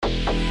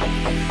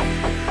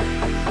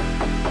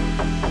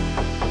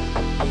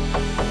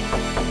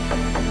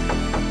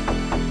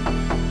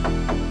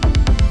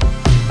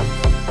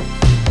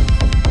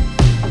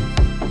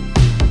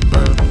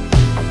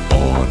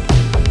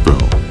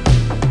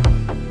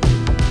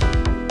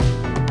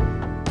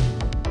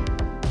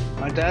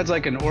dad's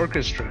like an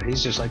orchestra.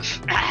 He's just like,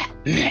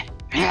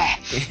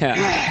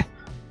 Yeah.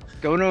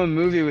 going to a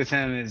movie with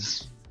him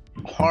is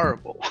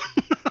horrible.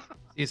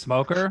 You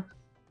smoker?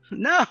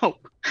 No,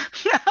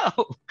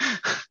 no,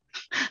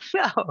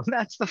 no,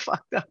 that's the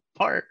fucked up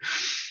part.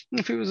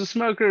 If he was a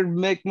smoker, it'd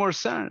make more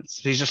sense.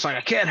 He's just like,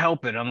 I can't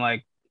help it. I'm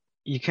like,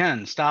 you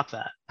can stop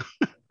that.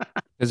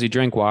 Does he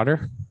drink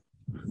water?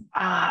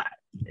 I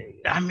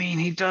mean,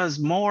 he does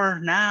more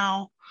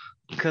now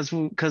because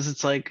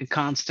it's like a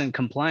constant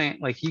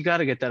complaint. Like, you got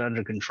to get that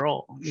under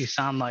control. You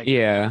sound like,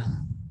 Yeah.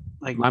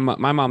 like My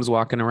mom's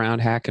walking around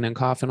hacking and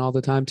coughing all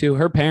the time too.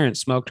 Her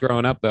parents smoked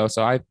growing up though,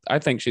 so I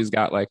think she's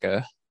got like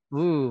a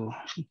ooh,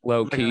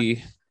 low like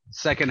key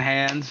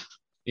secondhand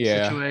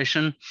yeah.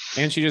 situation.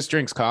 And she just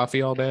drinks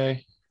coffee all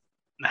day.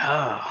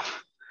 Oh,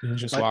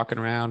 Just Like- walking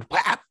around.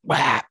 Whap,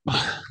 whap.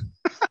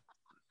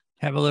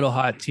 Have a little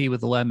hot tea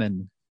with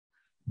lemon.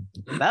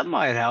 that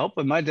might help,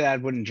 but my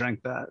dad wouldn't drink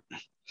that.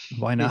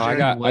 Why Oh, not?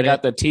 I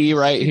got the tea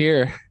right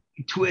here.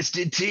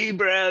 Twisted tea,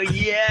 bro.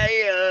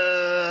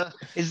 Yeah.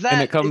 Is that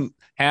And it come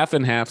half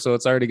and half, so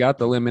it's already got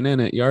the lemon in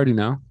it. You already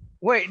know.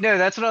 wait, no,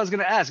 that's what I was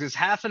gonna ask. Is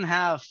half and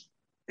half,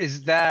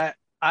 is that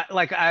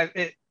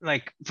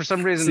like for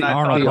some reason the I thought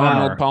Arnold The Palmer.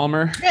 Arnold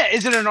Palmer. yeah,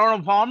 is it an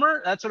Arnold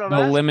Palmer? That's what I'm No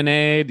asking.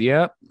 lemonade.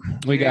 Yep.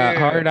 We got Dude.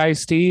 hard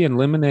iced tea and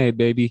lemonade,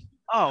 baby.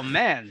 Oh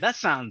man, that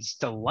sounds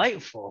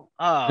delightful.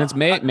 Oh, And it's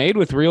made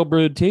with real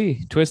brewed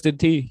tea, twisted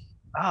tea.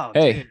 oh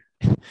Hey,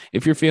 dude.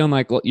 if you're feeling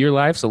like your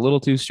life's a little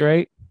too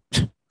straight,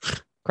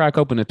 crack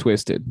open a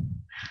twisted.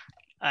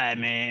 I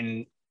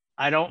mean,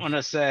 I don't want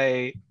to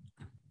say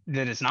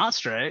that it's not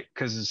straight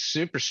because it's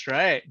super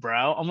straight,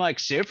 bro. I'm like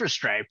super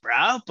straight,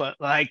 bro. But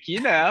like,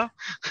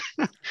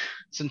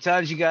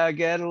 sometimes you gotta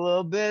get a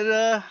little bit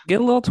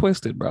Get a little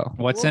twisted, bro.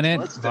 What's in it?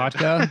 twisted.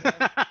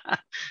 Vodka?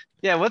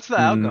 Yeah, what's the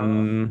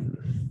alcohol?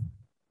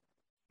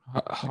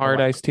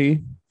 Hard iced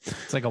tea.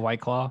 It's like a White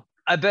Claw.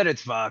 I bet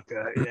it's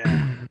vodka.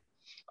 Yeah.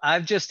 I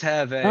just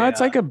have a No, it's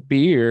like a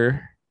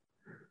beer.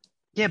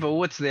 yeah, but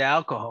what's the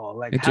alcohol?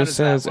 Like It how just does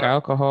that says work?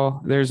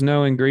 alcohol. There's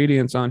no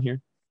ingredients on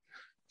here.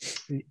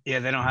 Yeah,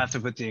 they don't have to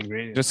put the It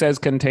ingredients. just says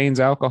contains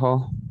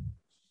alcohol.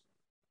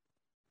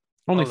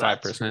 Only Oh,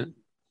 that's- 5%.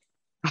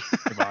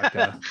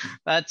 Vodka.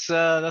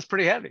 That's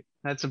pretty heavy.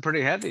 That's a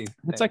pretty heavy. It's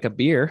thing. like a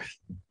beer.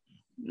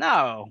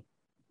 no,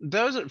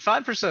 those are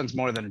 5% is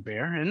more than a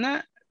beer, isn't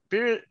that?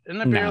 Beer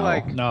isn't a beer No.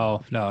 like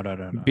No.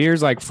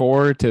 Beer's like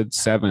 4 to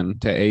 7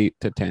 to 8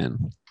 to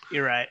 10.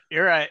 you're right.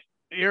 You're right.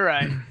 You're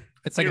right.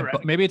 It's like You're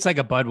right. maybe it's like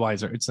a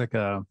Budweiser. It's like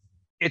a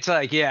It's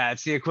like, yeah,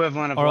 it's the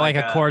equivalent of or like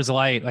a Coors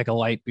Light, like a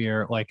light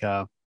beer, like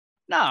a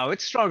No,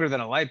 it's stronger than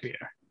a light beer.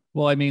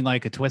 well, I mean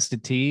like a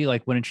twisted tea.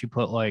 Like wouldn't you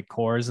put like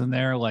Coors in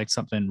there? Like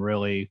something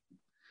really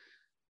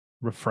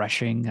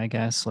refreshing, I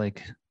guess.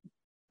 Like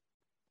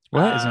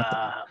What? Isn't it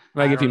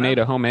Like I if you don't made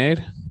know. a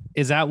homemade?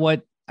 is that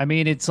what I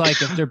mean? It's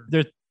like if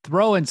they're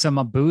throwing some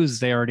booze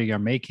they already are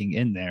making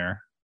in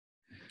there.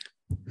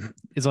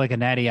 Is it like a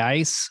natty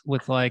ice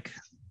with like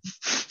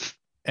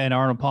an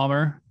Arnold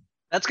Palmer?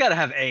 That's got to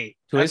have 8.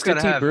 That's Twisted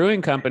gotta Tea have-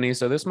 Brewing Company.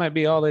 So this might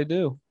be all they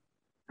do.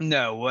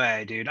 No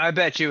way, dude. I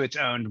bet you it's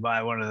owned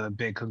by one of the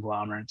big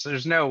conglomerates.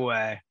 There's no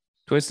way.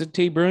 Twisted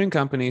Tea Brewing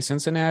Company,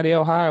 Cincinnati,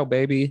 Ohio,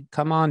 baby.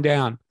 Come on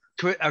down.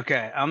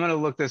 Okay, I'm gonna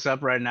look this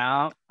up right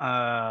now.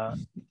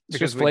 It's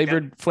Because just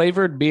we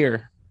flavored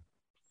beer.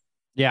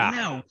 Yeah.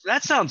 No,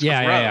 that sounds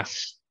Yeah, yeah, yeah.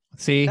 gross.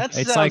 See, That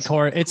it's like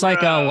sounds it's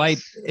like a light.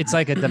 gross. It's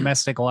like a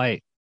domestic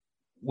light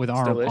with It's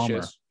Arnold Palmer.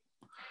 delicious.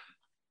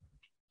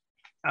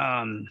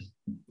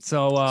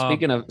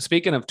 So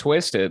Speaking of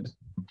Twisted,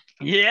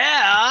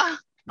 Yeah.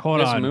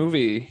 hold this on.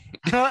 movie.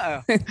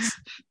 Uh-oh.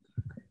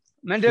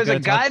 Man, We there's a gotta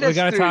guy talk, that's we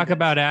got to through- talk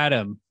about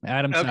Adam.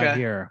 Adam's Okay. not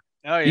here.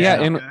 Oh Yeah,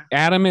 yeah. and okay.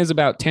 Adam is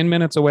about 10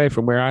 minutes away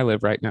from where I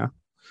live right now.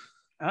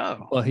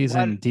 Oh. Well, he's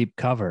What? in deep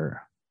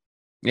cover.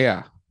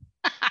 Yeah.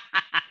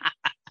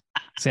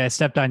 See, I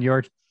stepped on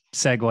your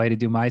segue to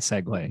do my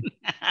segue.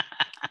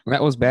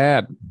 That was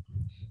bad.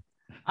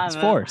 It's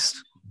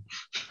forced.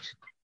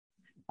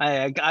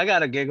 I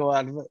got a giggle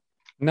out of it.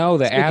 No,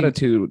 the Speaking-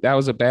 attitude. That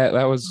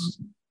was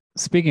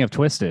Speaking of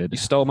twisted, you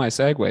stole my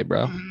segue,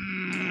 bro.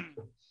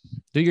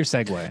 do your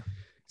segue.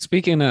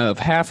 Speaking of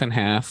half and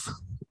half,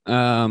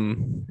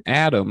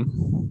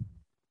 Adam.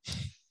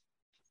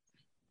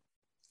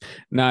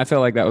 No, I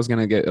felt like that was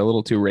gonna get a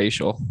little too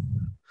racial.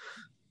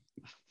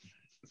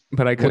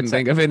 But I couldn't What's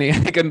think of any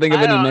I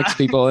don't- mixed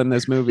people in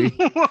this movie.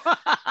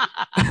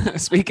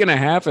 Speaking of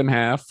half and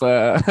half,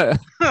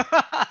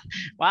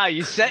 Wow,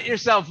 you set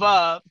yourself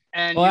up,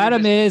 and Well, you were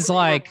Adam is you were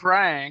like-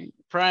 praying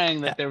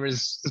that there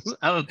was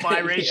a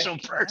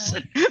biracial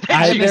person.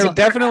 there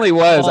definitely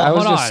was. Oh, I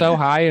was hold just on. so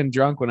high and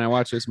drunk when I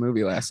watched this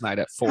movie last night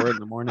at 4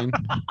 a.m.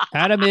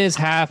 Adam is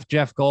half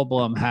Jeff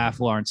Goldblum, half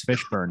Lawrence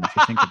Fishburne. If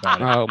you think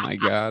about it, Oh my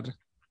god,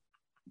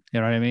 you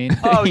know what I mean.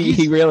 Oh,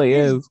 he really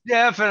he's is.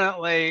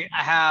 definitely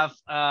half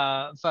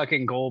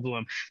fucking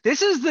Goldblum.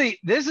 This is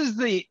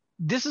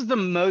the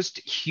most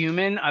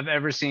human I've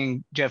ever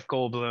seen Jeff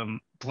Goldblum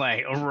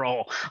play a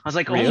role. I was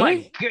like, oh my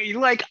Really? god,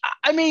 like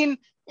I mean,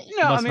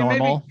 Most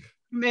normal.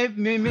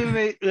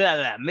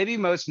 maybe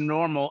most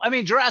normal. I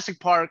mean, Jurassic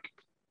Park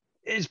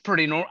is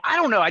pretty normal. I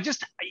don't know.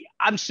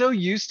 I'm so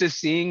used to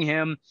seeing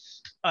him,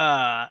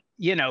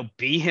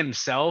 be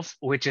himself,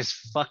 which is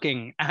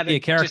fucking Be a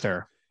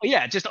character.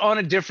 Just on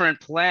a different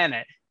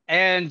planet.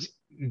 And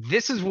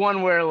this is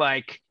one where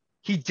like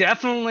he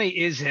definitely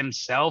is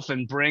himself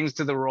and brings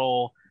to the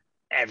role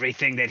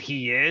everything that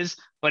he is,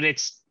 but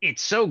it's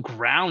so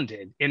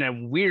grounded in a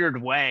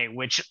weird way,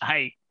 which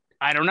I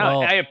don't know.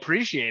 Well, I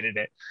appreciated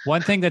it.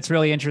 One thing that's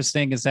really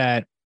interesting is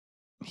that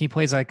he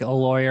plays like a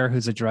lawyer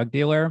who's a drug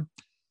dealer,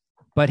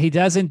 but he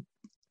doesn't.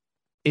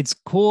 It's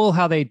cool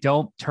how they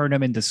don't turn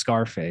him into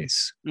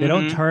Scarface. They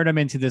don't turn him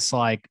into this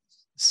like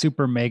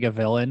super mega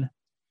villain.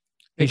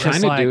 They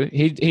kind of do.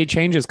 He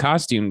changes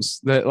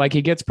costumes. Like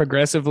he gets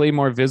progressively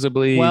more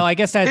visibly. Well, I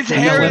guess that's His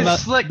hair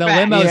is slicked the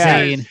back.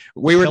 limousine. Yeah.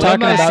 We were The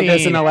talking about this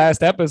limousine- in the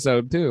last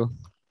episode too.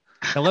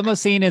 The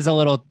limousine is a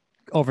little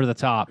over the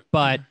top,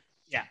 but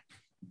Yeah.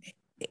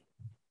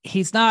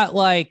 he's not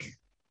like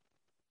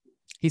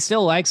he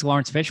still likes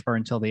Lawrence Fishburne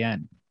until the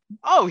end.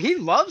 Oh, he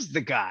loves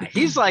the guy.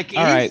 He's like,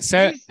 All right,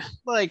 set- he's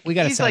like, We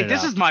gotta he's set like, it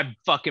this up. is my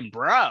fucking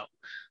bro.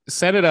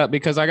 Set it up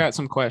because I got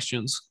some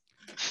questions.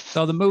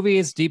 So the movie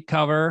is Deep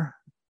Cover.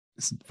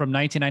 It's from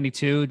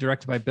 1992,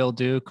 directed by Bill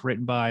Duke,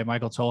 written by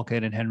Michael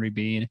Tolkien and Henry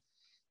Bean.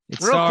 It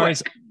Real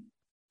stars, quick,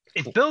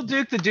 is Bill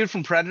Duke the dude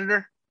from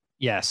Predator?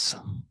 yes,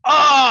 Oh,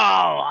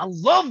 I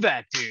love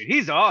that dude.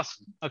 He's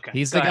awesome. Okay,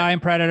 he's go the ahead. guy in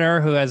Predator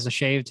who has a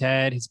shaved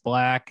head. He's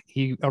black.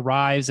 He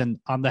arrives and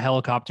on the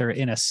helicopter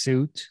in a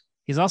suit.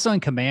 He's also in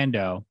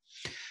Commando,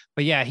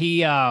 but yeah,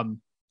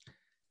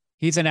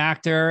 he's an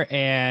actor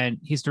and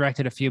he's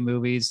directed a few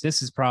movies.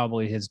 This is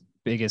probably his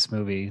biggest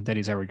movie that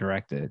he's ever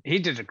directed. He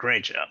did a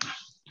great job.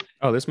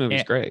 Oh, this movie's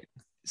Yeah. great.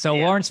 So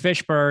Yeah. Lawrence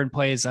Fishburne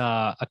plays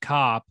a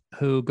cop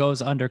who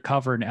goes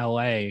undercover in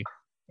LA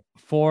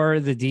for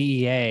the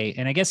DEA.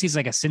 And I guess he's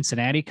like a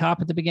Cincinnati cop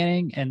at the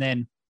beginning.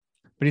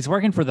 But he's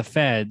working for the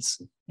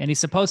feds and he's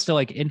supposed to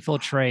like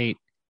infiltrate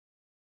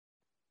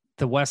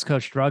the West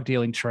Coast drug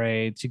dealing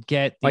trade to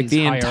get Like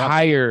these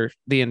higher up-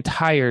 the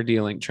entire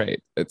dealing trade.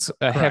 It's a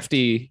Correct.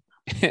 hefty.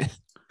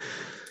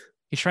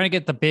 He's trying to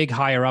get the big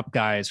higher up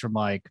guys from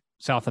like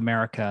South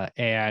America.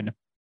 And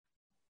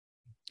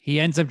he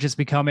ends up just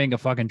becoming a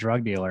fucking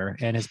drug dealer.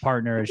 And his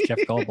partner is Jeff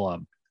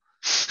Goldblum.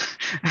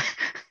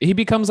 He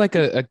becomes like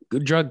a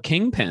drug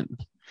kingpin.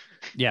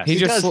 Yes. He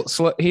just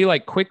does. he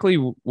like quickly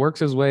works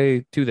his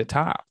way to the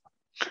top.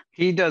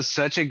 He does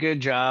such a good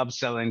job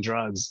selling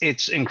drugs.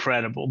 It's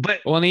incredible.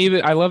 But Well,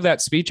 and I love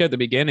that speech at the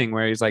beginning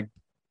where he's like,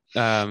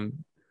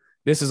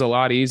 "This is a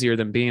lot easier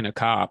than being a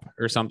cop,"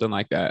 or something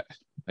like that.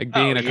 Like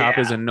being a cop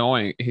yeah. is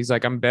annoying. He's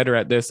like, "I'm better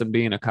at this than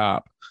being a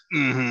cop."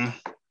 mhm.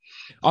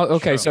 Oh,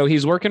 okay, True. so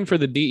he's working for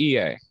the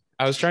DEA.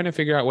 I was trying to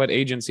figure out what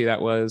agency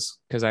that was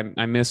because I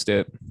missed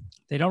it,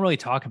 They don't really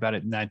talk about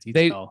it in that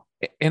detail.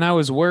 and I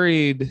was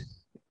worried.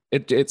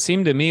 It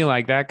seemed to me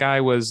like that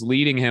guy was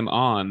leading him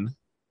on.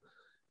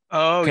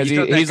 Oh, 'Cause you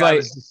thought that he's guy like-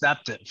 was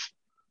deceptive.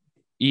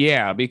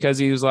 Yeah, because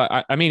he was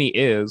like, I mean, he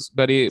is,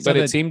 but So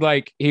it seemed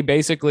like he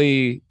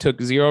basically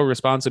took zero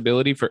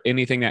responsibility for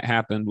anything that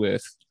happened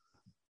with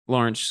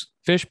Lawrence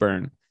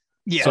Fishburne.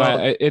 Yeah,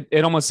 So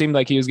it almost seemed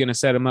like he was going to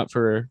set him up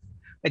for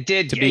it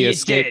did. to be a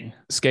it did.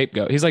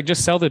 scapegoat. He's like,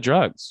 just sell the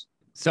drugs.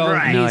 So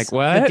Right. And you're he's-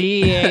 like, what?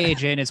 The DEA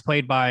agent is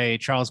played by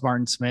Charles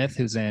Martin Smith,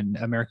 who's in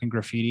American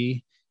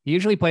Graffiti. He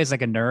usually plays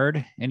like a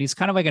nerd, and he's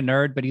kind of like a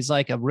nerd, but he's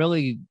like a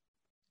really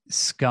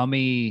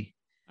scummy.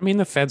 I mean,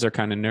 the feds are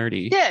kind of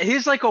nerdy. Yeah,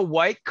 he's like a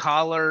white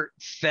collar,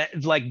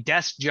 like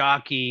desk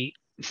jockey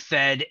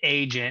Fed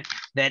agent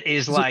that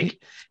is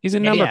like, He's a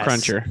number Yes.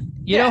 cruncher.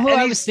 You Yeah, know who and I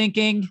he's- was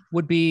thinking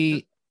would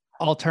be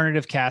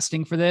alternative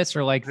casting for this,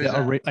 or like Who's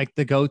that? like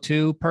the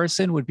go-to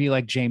person would be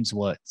like James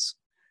Woods.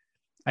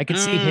 I could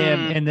see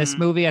him in this Mhm.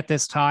 movie at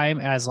this time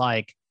as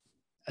like,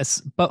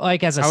 but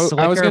like as a I was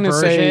slicker gonna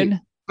say-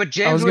 version. but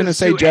James I was going to was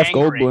say too Jeff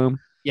angry. Goldblum.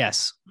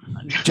 Yes,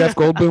 Jeff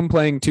Goldblum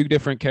playing two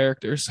different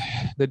characters,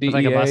 the DEA with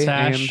like a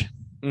mustache.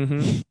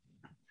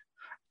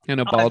 and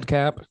a bald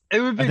cap.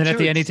 It would be And then at too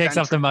the end, he takes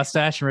off the eccentric.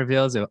 mustache and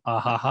reveals it. Ah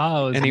ha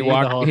ha! it was And he me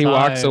the whole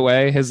walks time.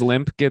 away. His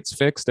limp gets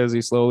fixed as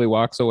he slowly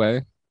walks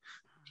away.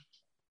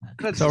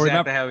 That's So exactly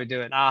remember- how we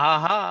do it. Ah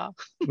ha ha.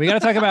 We got to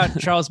talk about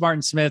Charles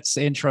Martin Smith's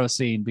intro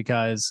scene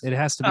because it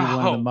has to be one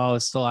of Oh. the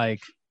most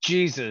like.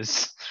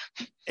 Jesus.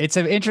 It's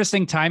an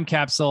interesting time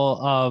capsule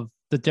of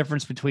the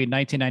difference between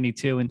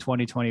 1992 and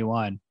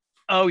 2021.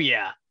 Oh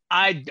yeah.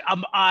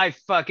 I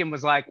fucking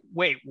was like,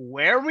 wait,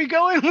 where are we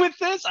going with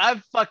this?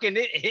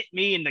 It hit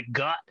me in the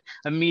gut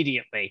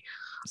immediately.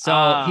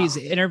 So he's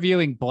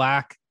interviewing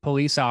black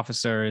police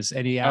officers,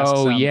 and he asks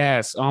Oh them,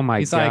 yes! Oh my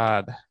He's like-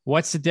 god!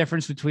 "What's the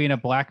difference between a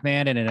black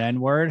man and an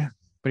N-word?"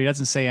 But he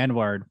doesn't say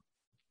N-word.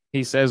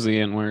 He says the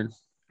N word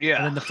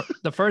Yeah. And then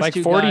the first like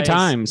two 40 guys-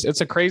 times.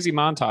 It's a crazy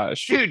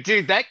montage.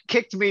 Dude, that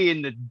kicked me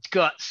in the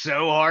gut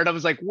so hard. I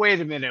was like,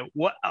 wait a minute,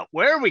 what?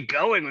 Where are we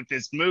going with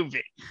this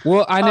movie?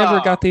 Well, I never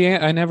Oh. got the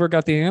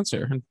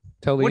answer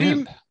until the What do you?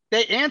 end.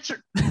 They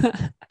answered.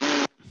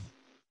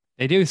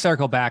 They do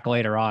circle back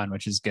later on,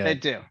 which is good.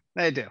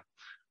 They do.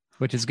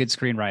 which is good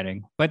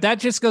screenwriting. But that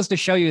just goes to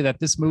show you that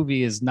this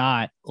movie is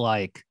not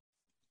like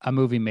a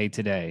movie made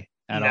today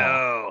at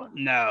all.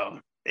 No.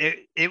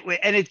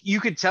 And you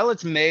could tell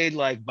it's made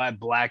like by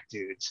black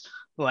dudes.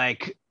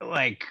 Like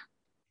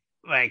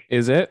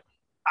Is it?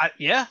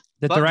 yeah.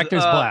 The But,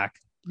 director's black.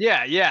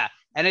 Yeah.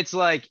 And it's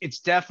like it's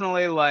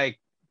definitely like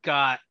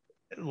got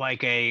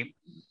like a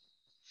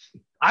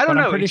I don't But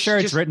know. I'm pretty sure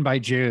it's just- written by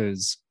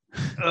Jews.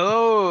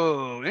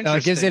 Oh, interesting. So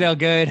it gives it a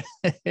good,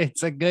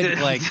 it's a good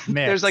like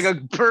mix. There's like a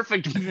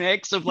perfect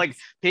mix of like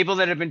people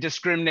that have been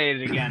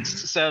discriminated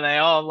against, so they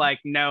all like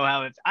know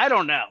how it's. I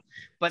don't know,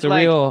 but It's a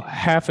like real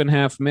half and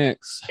half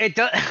mix. it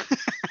does.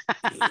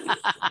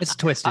 it's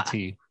twisted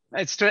tea.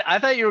 I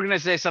thought you were gonna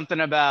say something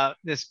about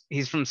this.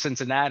 He's from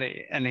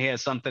Cincinnati, and he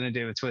has something to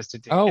do with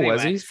Twisted Tea. Oh, Anyway,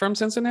 was he from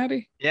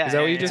Cincinnati? Yeah. Is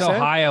that what you It's just said?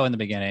 Ohio in the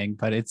beginning,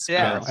 but it's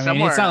Yeah, I mean,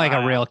 somewhere it's not in like a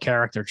Ohio. real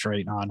character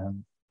trait on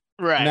him.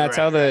 Right. And that's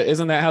right, how the right.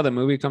 isn't that how the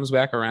movie comes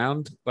back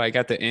around? Like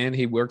at the end,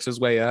 he works his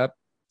way up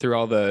through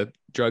all the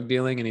drug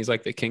dealing, and he's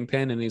like the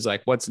kingpin, and he's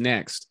like, "What's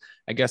next?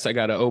 I guess I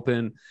got to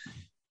open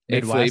a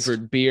Midwest?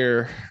 flavored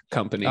beer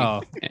company."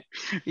 Oh,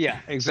 Yeah,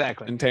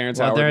 exactly. And Terrence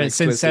well, Howard they're makes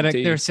Twisted synthetic.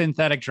 Tea. Their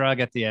synthetic drug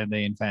at the end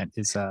they invent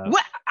is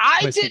What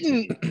I Twisted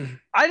didn't,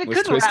 I Was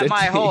couldn't wrap Twisted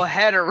my Tea. whole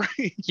head around.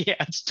 Yeah,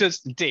 it's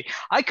just tea.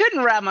 I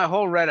couldn't wrap my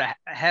whole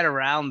head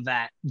around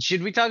that.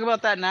 Should we talk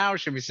about that now, or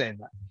should we save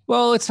that?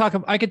 Well, let's talk.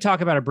 I could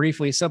talk about it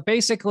briefly. So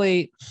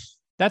basically,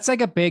 that's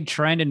like a big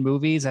trend in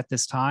movies at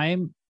this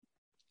time,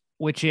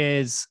 which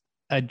is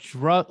a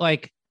drug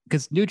like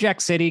because New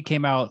Jack City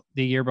came out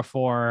the year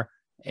before,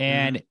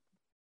 and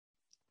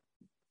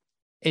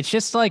it's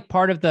just like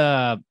part of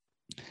the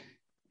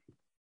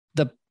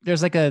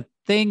there's like a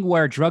thing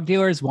where drug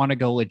dealers want to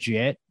go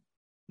legit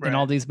in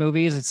all these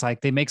movies. It's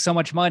like they make so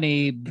much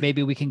money,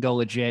 maybe we can go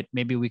legit,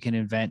 maybe we can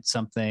invent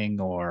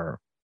something or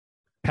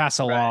pass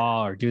a Right.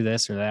 law or do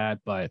this or that.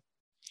 But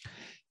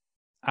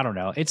I don't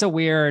know. It's a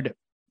weird,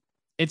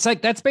 it's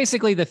like that's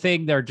basically the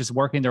thing they're just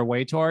working their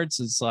way towards.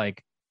 It's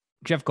like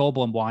Jeff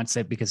Goldblum wants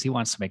it because he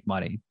wants to make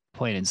money,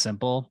 plain and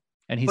simple.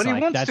 And he's But he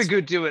like, wants that's to go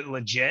do it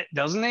legit,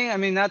 doesn't he? I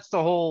mean, that's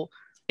the whole.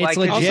 it's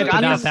like, legit, he's but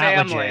got not the that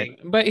family.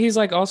 legit. But he's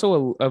like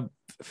also a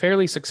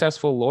fairly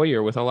successful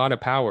lawyer with a lot of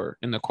power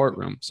in the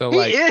courtroom. So He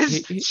like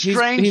is he's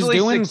strangely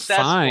doing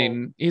successful.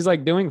 fine. He's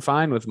like doing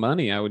fine with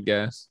money, I would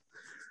guess.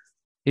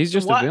 He's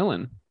just What? a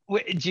villain.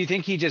 Wait, do you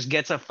think he just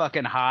gets a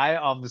fucking high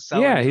off the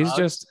selling? Yeah, he's drugs?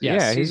 just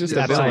Yes, he's just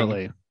a villain.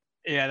 Absolutely.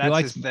 Yeah, He that's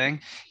likes- his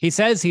thing. He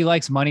says he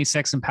likes money,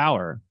 sex, and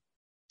power.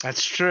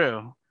 That's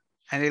true,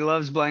 and he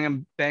loves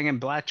banging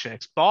black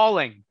chicks,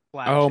 balling.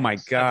 Black Oh chicks, my I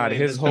god,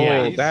 believe his is whole the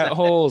way he that said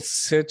whole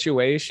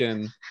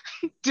situation,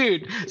 it.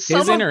 Dude,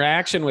 his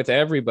interaction with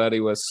everybody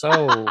was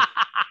so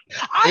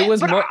it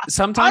was but more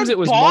sometimes I it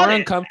was bought more it.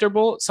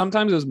 uncomfortable.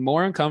 Sometimes it was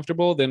more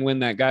uncomfortable than when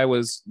that guy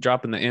was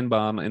dropping the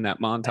N-bomb in that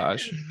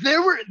montage.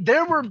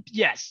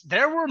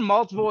 there were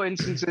multiple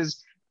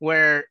instances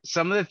where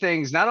some of the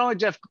things not only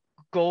Jeff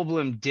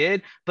Goldblum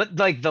did, but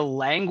like the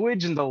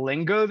language and the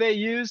lingo they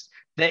used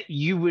that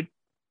you would.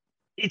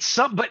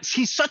 But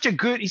he's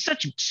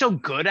so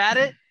good at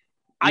it.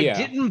 I Yeah.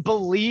 didn't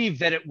believe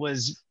that it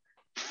was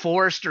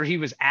forced or he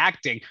was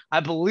acting.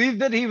 I believe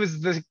that he was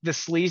the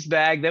sleaze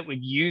bag that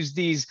would use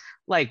these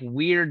like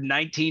weird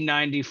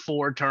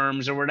 1994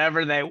 terms or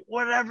whatever they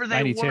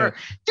 92. were.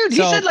 Dude, he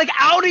So- said like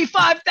Audi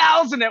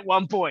 5000 at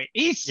one point.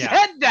 He said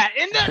Yeah. that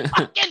in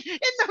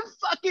the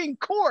fucking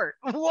court.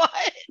 What?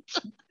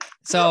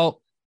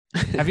 So,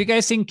 have you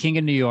guys seen King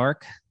of New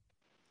York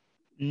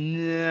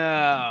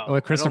No.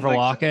 with Christopher I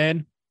don't think so.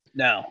 Walken?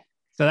 No.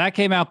 So that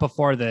came out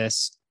before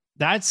this.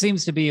 That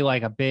seems to be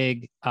like a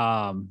big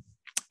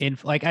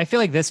I feel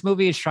like this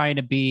movie is trying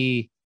to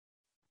be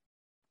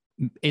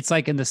it's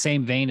like in the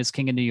same vein as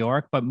King of New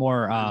York, but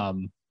more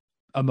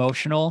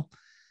emotional.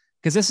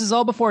 Because this is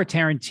all before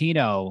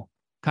Tarantino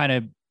kind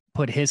of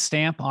put his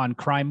stamp on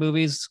crime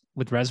movies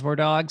with Reservoir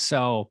Dogs.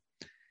 So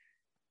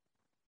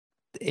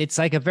it's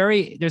like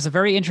there's a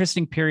very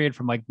interesting period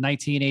from like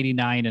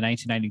 1989 to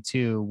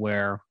 1992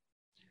 where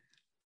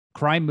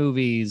crime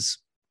movies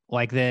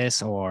like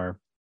this or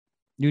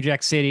New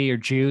Jack City or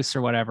Juice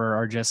or whatever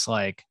are just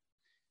like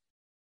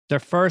they're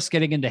first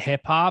getting into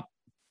hip hop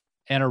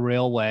in a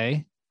real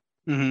way.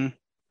 Mm-hmm.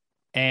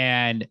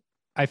 And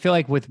I feel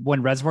like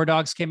when Reservoir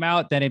Dogs came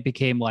out, then it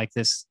became like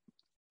this,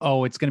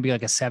 oh, it's going to be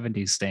like a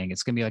 70s thing.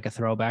 It's going to be like a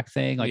throwback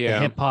thing. Like Yeah. the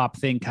hip hop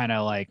thing kind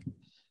of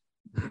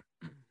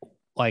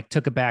like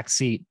took a back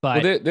seat.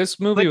 But Well, this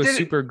movie but was did it-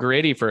 super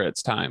gritty for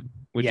its time.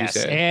 Would yes,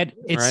 you say? and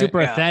it's Right?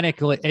 super Yeah. authentic.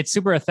 It's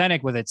super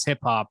authentic with its hip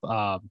hop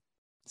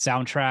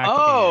soundtrack.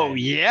 Oh and-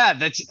 yeah,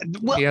 that's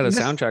Yeah, the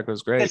soundtrack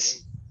was great.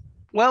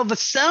 The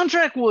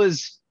soundtrack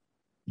was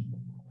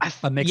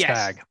a mixed yes.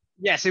 bag.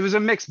 Yes, it was a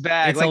mixed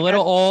bag. It's Like, a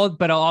little old,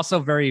 but also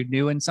very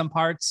new in some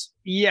parts.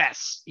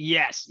 yes.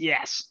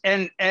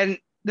 And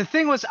the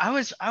thing was, I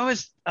was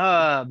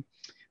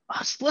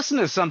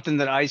listening to something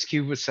that Ice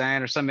Cube was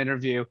saying or some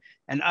interview,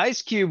 and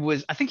Ice Cube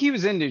I think he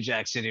was in New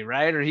Jack City,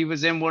 right? Or he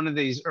was in one of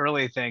these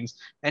early things,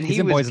 and He's he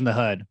in was Boys in the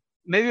Hood.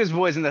 maybe it was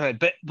Boys in the Hood,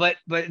 but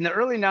in the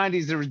early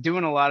 90s they were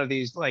doing a lot of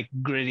these like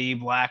gritty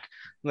black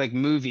like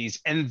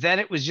movies, and then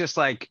it was just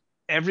like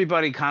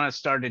everybody kind of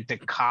started to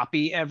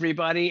copy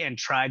everybody and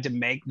tried to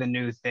make the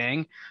new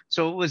thing.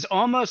 So it was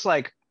almost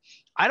like,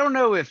 I don't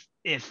know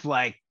if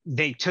like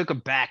they took a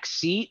back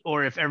seat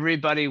or if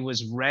everybody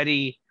was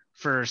ready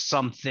for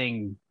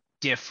something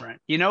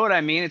different. You know what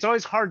I mean? It's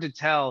always hard to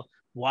tell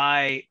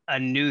why a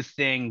new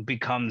thing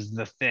becomes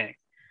the thing,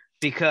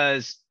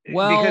 because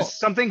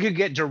something could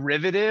get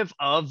derivative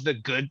of the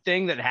good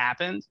thing that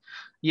happened,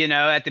 you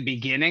know, at the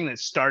beginning that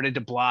started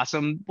to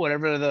blossom,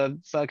 whatever the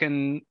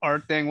fucking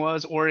art thing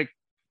was, or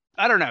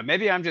I don't know.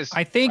 Maybe I'm just.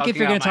 I think if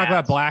you're going to talk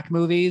about black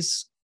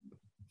movies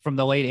from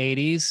the late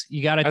 80s,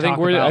 you got to talk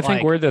about. I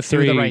think we're the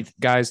three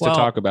guys to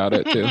talk about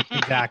it too.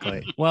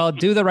 Exactly. Well,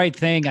 Do the Right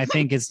Thing, I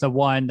think, is the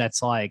one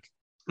that's like.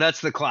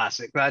 That's the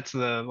classic. That's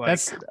the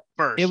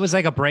first. It was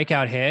like a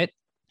breakout hit.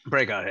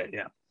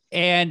 Yeah.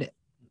 And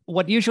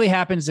what usually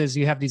happens is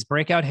you have these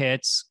breakout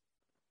hits,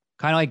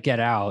 kind of like Get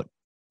Out,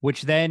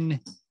 which then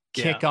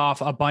kick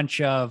off a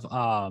bunch of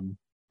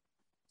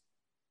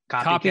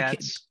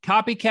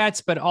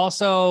copycats, but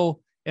also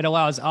it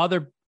allows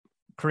other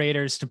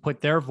creators to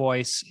put their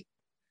voice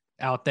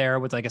out there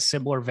with like a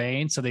similar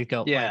vein. So they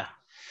go,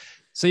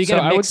 so you get.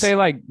 I would say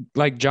like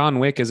John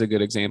Wick is a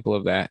good example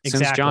of that.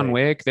 Exactly. Since John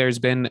Wick, there's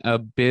been a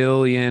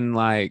billion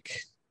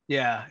like.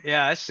 Yeah,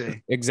 I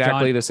see.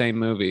 Exactly the same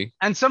movie,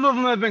 and some of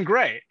them have been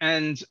great,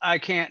 and I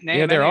can't name.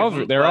 Yeah, they're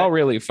all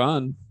really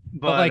fun.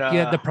 But like you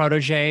had the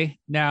Protege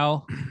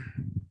now,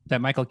 that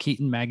Michael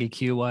Keaton, Maggie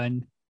Q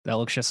one that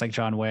looks just like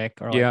John Wick.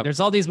 Or like, there's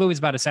all these movies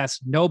about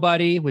assassins.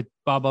 Nobody with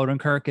Bob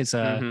Odenkirk is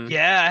a.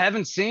 Yeah, I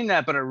haven't seen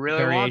that, but I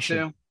really want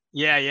to.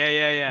 Yeah.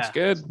 It's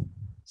good.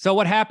 So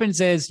what happens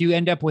is you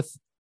end up with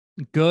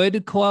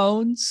good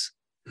clones,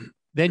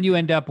 then you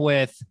end up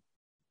with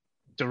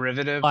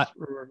derivative,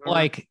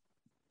 like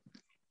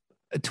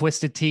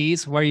Twisted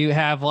Teas, where you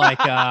have like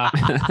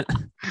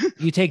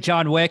you take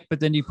John Wick, but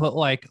then you put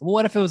like,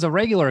 what if it was a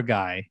regular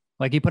guy?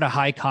 Like you put a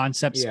high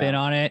concept spin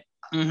on it,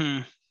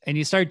 and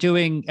you start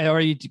doing, or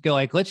you go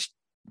like,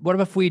 what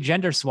if we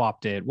gender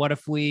swapped it? What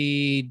if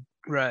we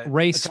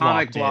race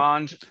swapped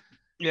Blonde? it?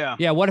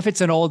 Yeah. What if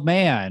it's an old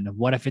man?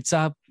 What if it's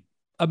a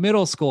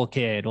middle school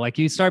kid? Like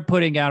you start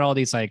putting out all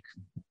these like.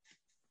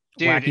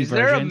 Dude, is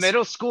there a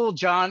middle school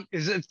John?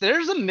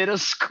 There's a middle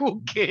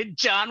school kid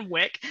John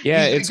Wick?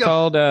 Yeah, it's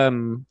called.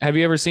 Have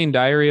you ever seen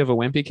Diary of a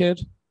Wimpy Kid?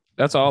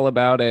 That's all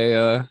about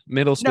a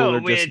middle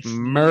schooler just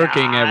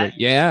murking everything.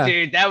 Yeah,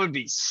 dude, that would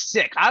be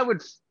sick. I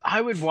would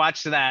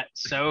watch that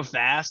so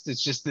fast.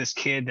 It's just this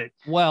kid that.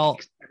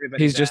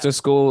 He's just a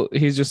school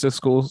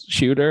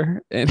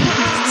shooter, and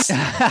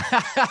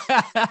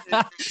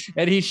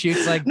and he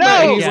shoots like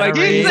he's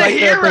the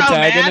hero,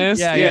 man.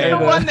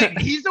 Yeah,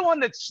 he's the one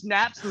that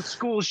snaps the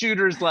school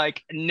shooter's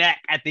like neck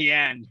at the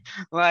end,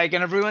 like,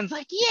 and everyone's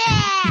like,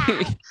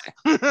 yeah.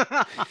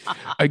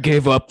 I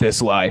gave up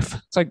this life.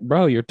 It's like,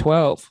 bro, you're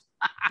 12.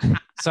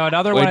 So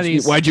another one of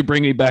these. Why'd you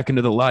bring me back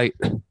into the light?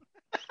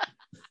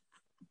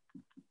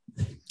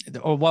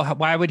 Or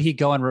why would he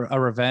go on a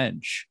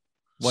revenge?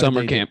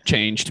 Summer camp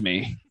changed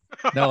me.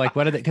 No, like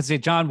what did because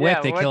John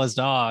Wick they kill his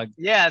dog.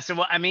 Yeah,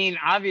 so I mean,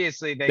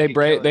 obviously they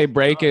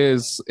break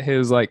his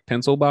like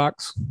pencil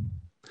box,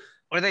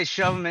 or they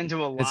shove him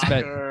into a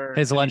locker,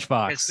 his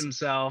lunchbox. Piss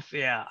himself,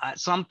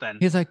 something.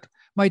 He's like,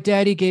 my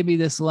daddy gave me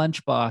this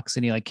lunchbox,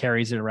 and he like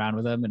carries it around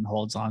with him and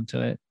holds on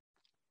to it.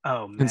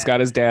 Oh man, it's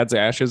got his dad's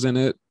ashes in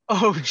it.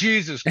 Oh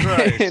Jesus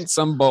Christ! And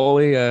some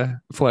bully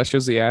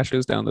flushes the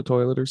ashes down the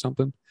toilet or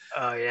something.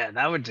 Oh yeah,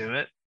 that would do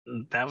it.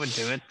 That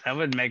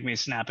would make me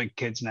snap a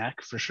kid's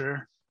neck for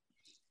sure.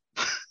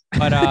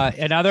 But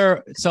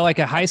like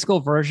a high school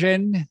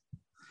version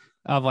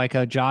of like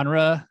a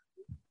genre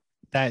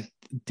that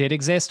did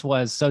exist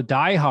was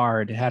Die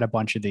Hard had a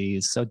bunch of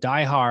these. So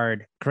Die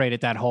Hard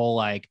created that whole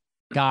like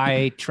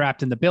guy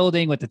trapped in the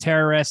building with the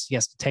terrorists. He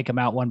has to take them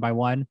out one by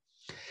one.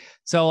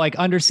 So like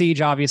Under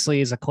Siege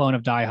obviously is a clone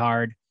of Die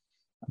Hard,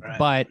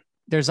 but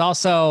there's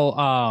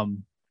also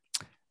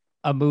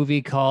a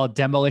movie called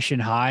Demolition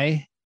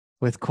High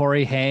with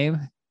Corey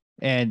Haim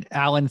and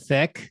Alan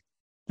Thicke.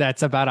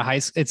 That's about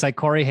it's like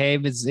Corey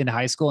Haim is in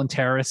high school and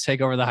terrorists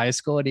take over the high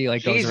school and he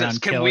like goes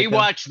around. Can we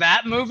watch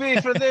that movie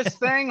for this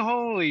thing?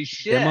 Holy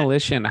shit.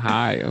 Demolition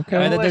High.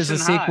 Okay. And then there's a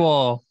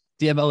sequel,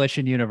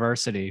 Demolition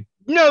University.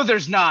 No,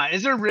 there's not.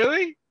 Is there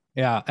really?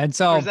 Yeah. And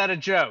so or is that a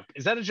joke?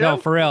 No,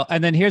 for real.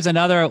 And then here's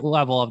another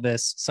level of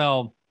this.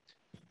 So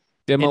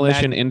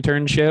Demolition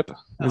Internship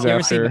is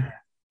after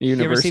university.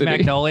 You ever see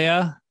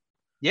Magnolia?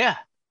 Yeah.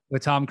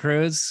 With Tom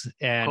Cruise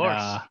and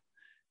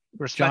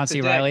John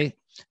C. Reilly.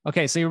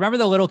 Okay, so you remember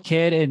the little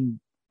kid in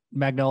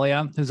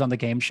Magnolia who's on the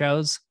game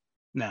shows?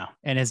 No.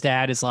 And his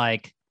dad.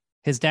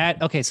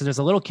 Okay, so there's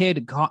a little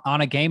kid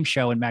on a game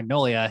show in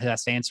Magnolia who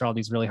has to answer all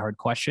these really hard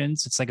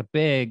questions. It's like a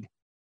big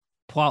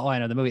plot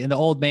line of the movie. And the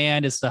old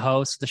man is the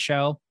host of the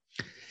show.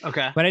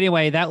 Okay. But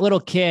anyway, that little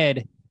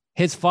kid,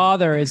 his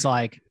father is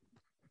like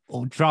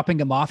dropping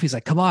him off. He's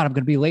like, come on, I'm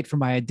going to be late for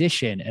my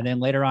audition. And then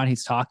later on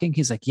he's talking.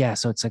 He's like, yeah,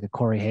 so it's like a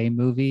Corey Haim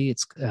movie.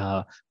 It's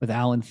with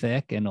Alan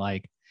Thicke. And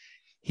like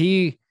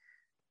he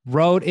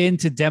wrote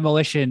into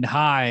Demolition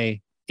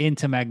High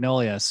into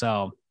Magnolia.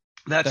 So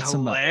That's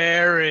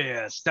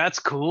hilarious. That's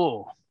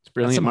cool. It's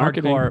brilliant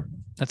marketing.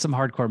 That's some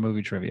hardcore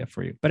movie trivia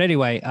for you. But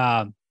anyway,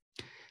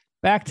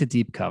 back to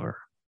Deep Cover.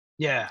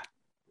 Yeah.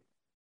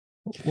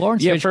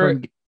 Lawrence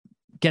Fishburne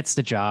gets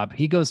the job.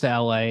 He goes to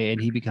LA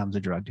and he becomes a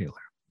drug dealer.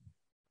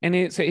 And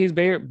he's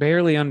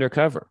barely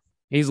undercover.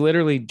 He's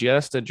literally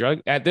just a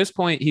drug. At this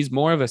point, he's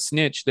more of a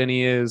snitch than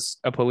he is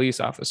a police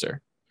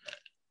officer.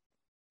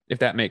 If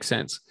that makes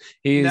sense.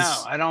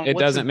 No, I don't. It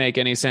doesn't make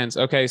any sense.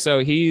 Okay, so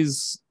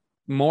he's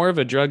more of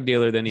a drug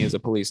dealer than he is a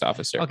police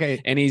officer.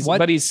 Okay, and he's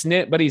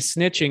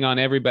snitching on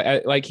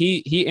everybody. Like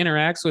he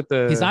interacts with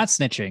the. He's not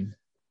snitching.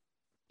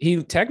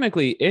 He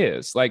technically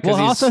is like. Well,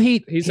 also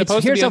he's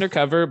supposed to be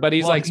undercover, but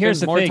he's like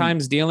spends more thing.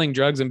 times dealing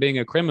drugs and being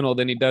a criminal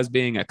than he does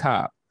being a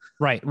cop.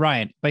 Right,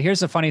 Ryan. But here's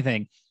the funny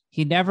thing.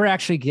 He never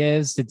actually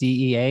gives the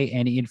DEA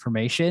any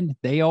information.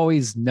 They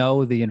always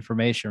know the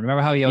information.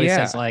 Remember how he always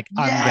says, like,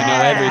 I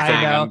know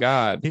everything. I'm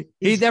God.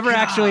 He never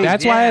actually.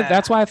 That's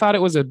why I thought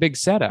it was a big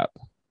setup.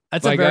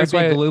 That's like, a very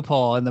big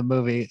loophole in the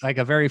movie. Like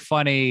a very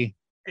funny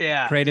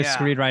creative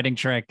screenwriting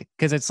trick.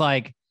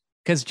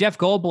 Because Jeff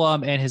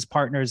Goldblum and his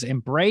partners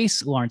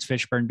embrace Lawrence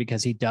Fishburne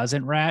because he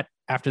doesn't rat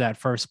after that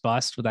first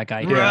bust with that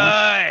guy.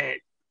 Right.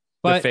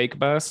 But the fake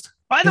bust.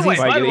 By the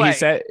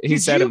way, he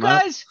set him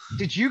up.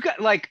 Did you guys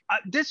like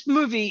this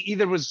movie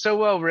either was so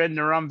well written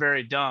or I'm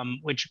very dumb,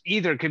 which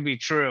either could be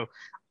true.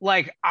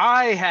 Like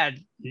I had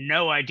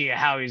no idea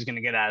how he was going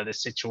to get out of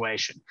this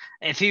situation.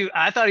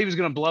 I thought he was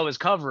going to blow his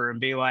cover and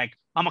be like,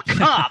 I'm a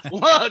cop.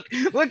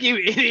 look, you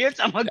idiots.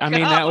 I'm a cop. I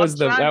mean, that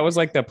was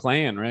like the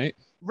plan, right?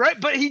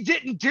 Right, but he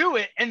didn't do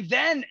it. And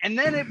then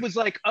it was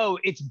like, oh,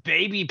 it's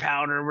baby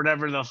powder,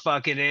 whatever the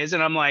fuck it is.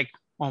 And I'm like,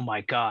 oh my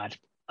God.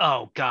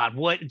 Oh God,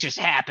 what just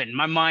happened?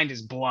 My mind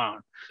is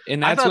blown.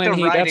 And that's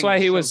why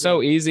he was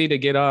so easy to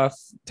get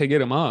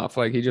him off.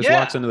 Like he just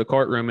walks into the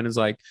courtroom and is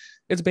like,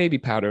 it's baby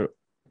powder,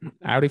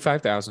 Audi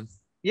 5000.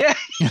 Yeah.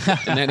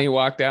 And then he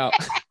walked out.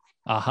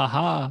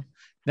 Now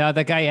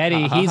the guy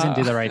Eddie, he's in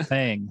Do the Right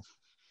Thing.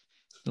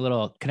 A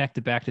little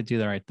connected back to Do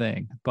the Right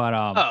Thing. But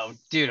oh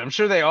dude, I'm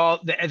sure they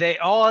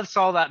all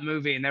saw that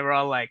movie and they were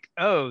all like,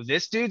 oh,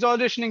 this dude's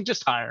auditioning,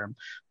 just hire him.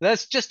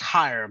 Let's just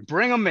hire him,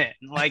 bring him in.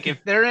 Like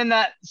if they're in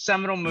that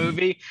seminal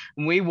movie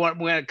and we want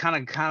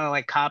kind of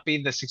like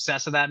copy the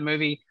success of that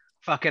movie,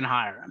 fucking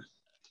hire him.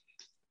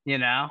 You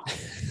know?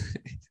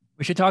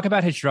 We should talk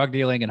about his drug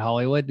dealing in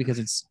Hollywood because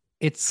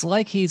it's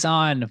like he's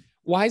on.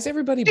 Why is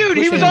everybody? Dude,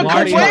 he was on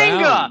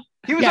Cahuenga.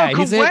 He was on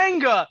he's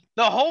Cahuenga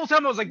the whole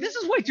time. I was like, this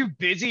is way too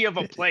busy of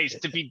a place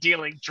to be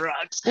dealing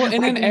drugs. Well,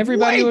 and then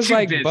everybody was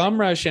like bum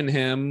rushing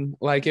him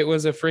like it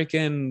was a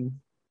freaking.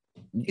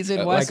 He's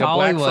in West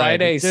Hollywood. Black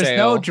Friday There's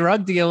sale. no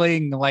drug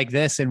dealing like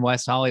this in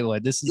West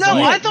Hollywood. This is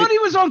I thought he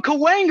was on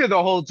Cahuenga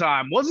the whole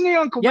time. Wasn't he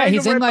on Cahuenga? Yeah,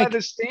 he's in by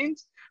the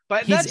Stains?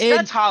 But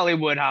that's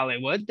Hollywood.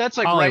 That's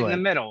like right in the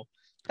middle.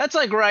 That's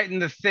like right in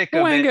the thick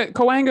of it.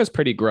 Cahuenga's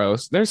pretty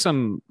gross. There's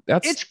some.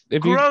 It's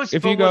gross.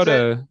 If you go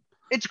to.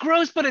 It's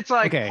gross, but it's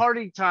like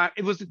party time.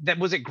 Was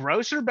it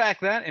grosser back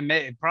then?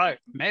 It probably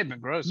may have been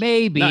gross.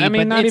 Maybe. No, I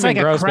mean, not even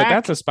gross, but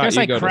that's a spot. There's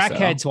like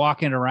crackheads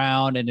walking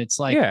around, and it's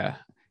like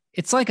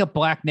it's like a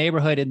black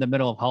neighborhood in the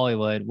middle of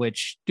Hollywood,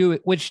 which do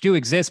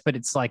exist, but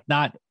it's like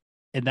not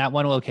in that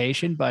one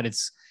location. But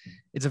it's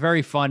a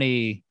very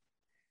funny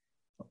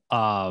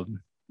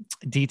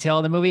detail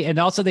in the movie, and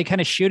also they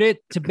kind of shoot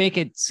it to make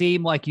it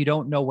seem like you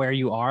don't know where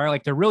you are.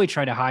 Like they're really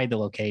trying to hide the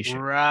location.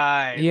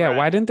 Right. Yeah. Right.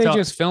 Why didn't they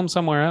just film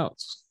somewhere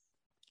else?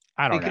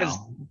 I don't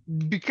know.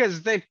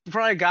 Because they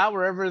probably got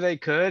wherever they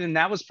could, and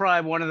that was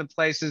probably one of the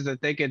places that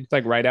they could. It's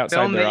like right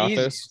outside their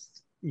office.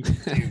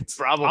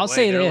 Probably. I'll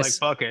say they're this.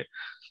 Like, fuck it.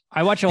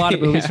 I watch a lot of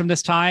movies from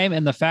this time,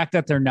 and the fact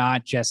that they're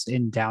not just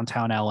in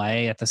downtown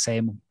LA at the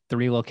same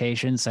 3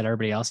 locations that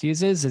everybody else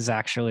uses is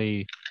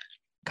actually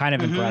kind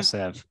of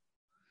impressive.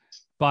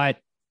 But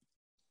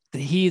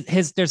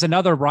there's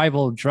another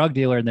rival drug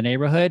dealer in the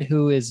neighborhood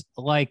who is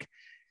like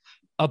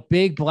a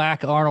big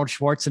black Arnold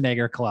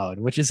Schwarzenegger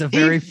clone, which is a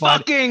very fun.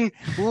 Fucking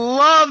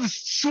loves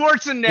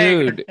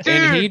Schwarzenegger, dude.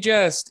 And he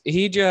just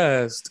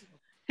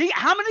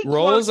how many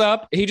rolls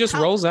up? He just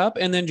rolls up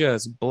and then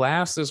just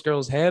blasts this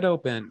girl's head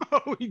open.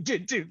 Oh, he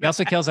did too. He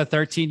also kills a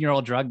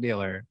 13-year-old drug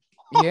dealer.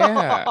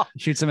 Yeah,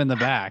 shoots him in the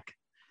back.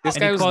 This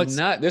guy was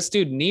nuts. This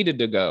dude needed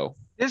to go.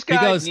 This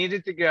guy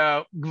needed to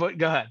go. Go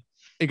ahead.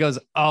 He goes,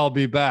 "I'll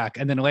be back,"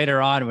 and then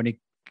later on, when he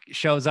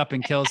shows up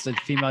and kills the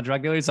female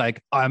drug dealer, he's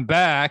like, "I'm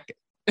back."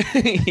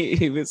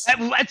 He was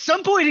at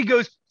some point he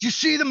goes, "Did you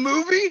see the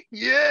movie?"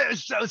 Yeah,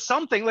 so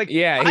something like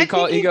he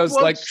goes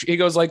like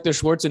the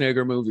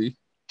Schwarzenegger movie.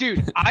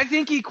 Dude, I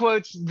think he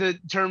quotes the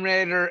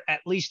Terminator at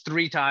least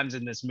 3 times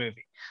in this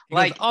movie. He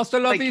goes, "Hasta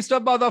la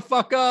vista,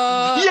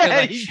 motherfucker."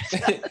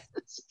 Yeah.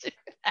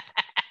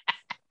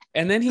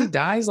 And then he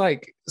dies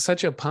like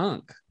such a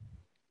punk.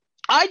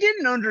 I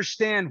didn't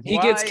understand He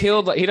why. gets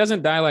killed. He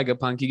doesn't die like a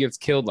punk. He gets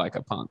killed like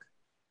a punk.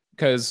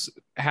 Because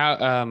how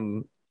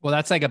Well,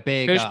 that's like a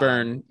big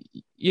Fishburne,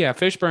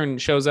 Fishburne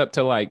shows up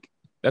to like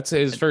that's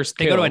his first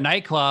They kill. go to a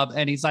nightclub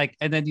and he's like,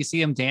 and then you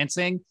see him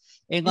dancing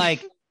and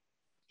like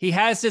he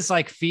has this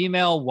like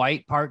female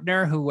white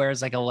partner who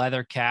wears like a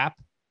leather cap,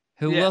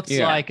 who looks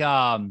like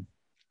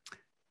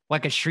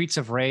a Streets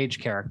of Rage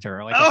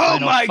character. Like Oh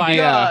my God.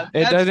 Yeah, it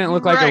That's doesn't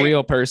look like a great.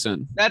 real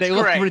person. That's They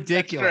look great.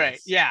 ridiculous.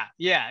 That's great.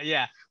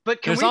 Yeah.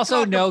 But can There's we also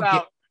talk no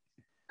about?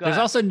 Go There's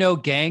ahead. also no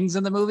gangs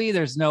in the movie.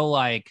 There's no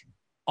like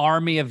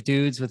army of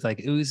dudes with like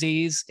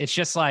Uzis. It's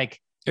just like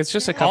It's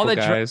just a All couple the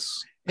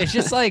guys. it's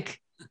just like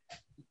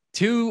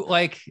two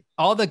like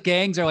all the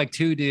gangs are like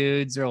two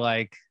dudes or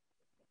like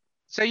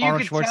So you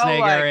Arnold could Schwarzenegger tell,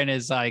 like, and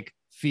his like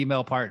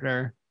female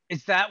partner.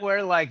 is that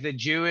where like the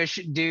Jewish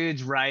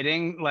dudes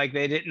writing, like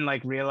they didn't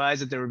like realize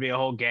that there would be a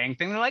whole gang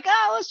thing? They're like,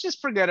 let's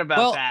just forget about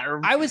Well, that.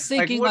 Or I was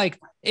thinking what- like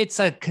it's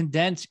like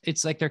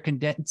they're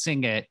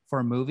condensing it for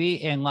a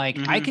movie, and like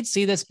I Mhm. could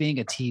see this being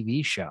a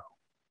TV show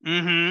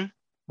mm-hmm.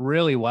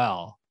 really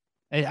well.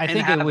 I And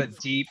think have it a would.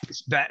 deep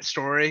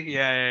story.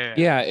 Yeah.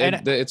 Yeah,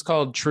 And- it's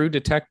called True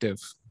Detective.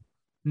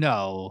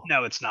 No,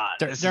 No, it's not.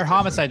 they're, This is they're different.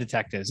 homicide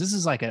detectives. This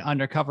is like an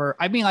undercover.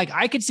 I mean, like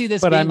I could see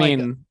this But I being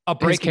mean, like a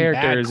his Breaking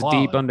character Bad is clone.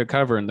 deep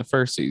undercover in the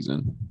first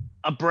season.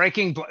 A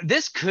Breaking.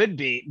 This could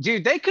be,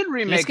 dude. They could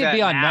remake This could that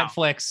be on now.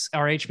 Netflix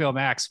or HBO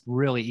Max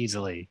really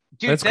easily.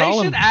 Dude, Let's they call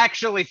should him.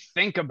 actually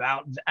think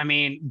about. I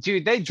mean,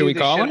 dude, they do we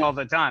this call shit him? all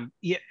the time.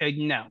 Yeah,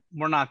 no,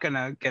 we're not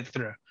gonna get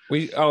through.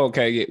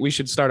 Okay. We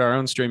should start our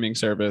own streaming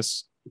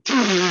service.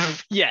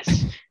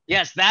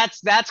 yes,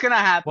 that's gonna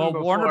happen. Well,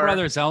 Warner before-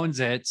 Brothers owns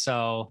it,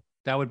 so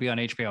that would be on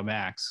HBO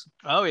Max.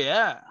 Oh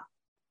yeah.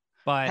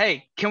 But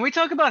Hey, can we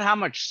talk about how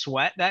much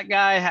sweat that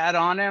guy had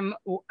on him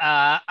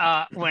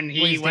when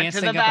he he's went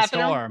to dancing the up a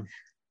bathroom? storm.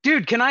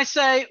 Dude, can I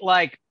say,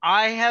 like,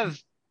 I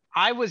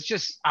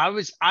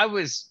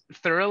was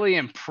thoroughly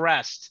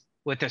impressed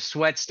with the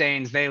sweat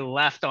stains they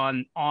left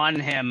on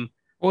him.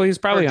 Well, he's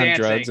probably on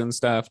dancing. drugs and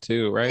stuff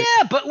too, right?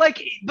 Yeah, but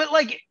like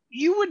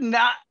you would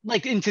not,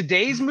 like, in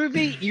today's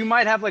movie, you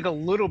might have like a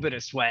little bit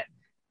of sweat.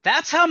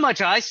 That's how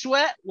much I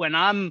sweat when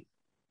I'm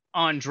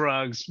on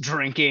drugs,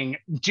 drinking,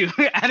 doing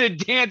at a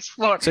dance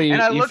floor. So you-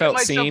 and I you look at felt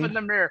myself seen? in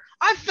the mirror.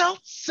 I felt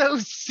so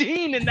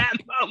seen in that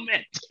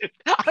moment. Dude.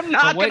 I'm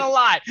not what- gonna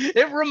lie.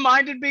 It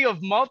reminded me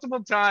of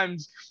multiple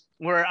times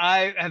where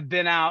I have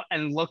been out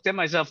and looked at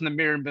myself in the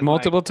mirror and been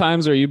Multiple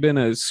times where you've been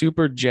a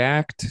super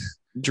jacked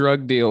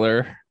drug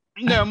dealer.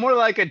 like, no, more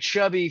like a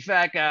chubby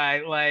fat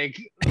guy, like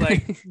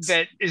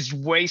that is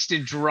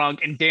wasted, drunk,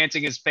 and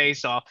dancing his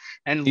face off.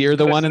 And You're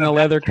the one in listening the to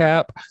leather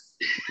cap.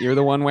 You're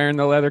the one wearing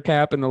the leather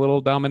cap and the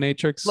little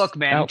dominatrix. Look,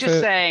 man, I'm outfit.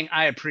 just saying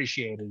I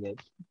appreciated it.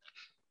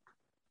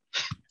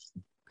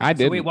 I So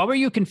did. wait, what were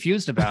you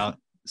confused about?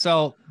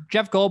 So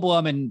Jeff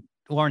Goldblum and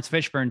Lawrence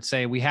Fishburne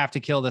say we have to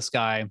kill this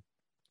guy.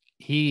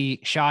 He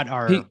shot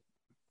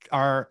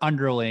our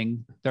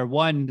underling, their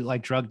one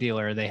like drug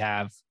dealer they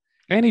have.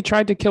 And he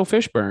tried to kill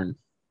Fishburne.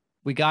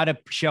 We got to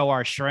show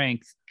our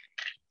strength,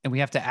 and we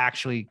have to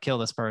actually kill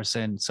this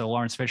person. So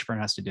Lawrence Fishburne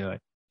has to do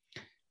it.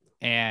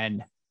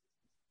 And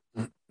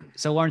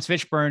so Lawrence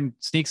Fishburne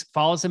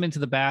follows him into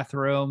the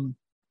bathroom,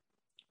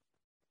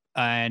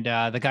 and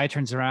the guy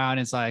turns around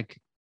and is like,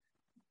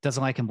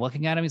 doesn't like him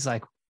looking at him. He's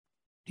like,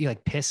 he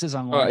like pisses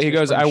on. Lawrence He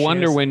goes,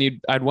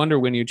 Fishburne's I'd wonder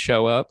when you'd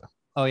show up.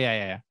 Oh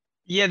yeah.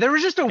 Yeah, there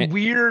was just a And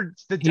weird.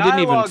 The he didn't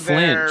even dialogue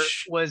there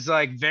flinch. was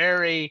like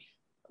very,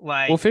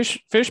 like. Well,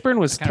 Fishburne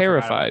was I kinda forgot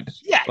about terrified.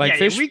 yeah, like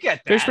yeah, we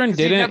get that. Fishburne 'cause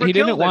he never he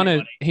didn't killed want to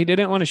anybody. he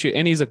didn't want to shoot,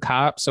 and he's a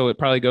cop, so it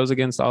probably goes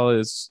against all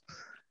his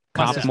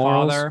Plus cop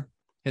morals.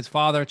 His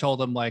father told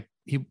him like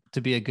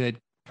to be a good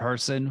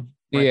person.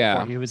 Yeah.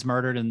 before he was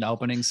murdered in the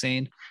opening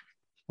scene,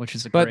 which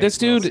is a But great this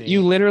little dude, scene.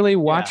 you literally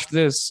watched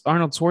this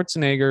Arnold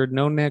Schwarzenegger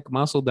no neck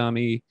muscle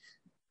dummy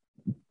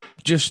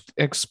just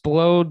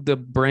explode the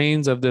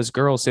brains of this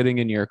girl sitting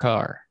in your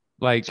car.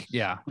 Like,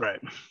 yeah. Right.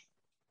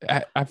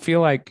 I feel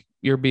like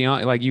you're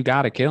beyond, like, you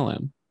got to kill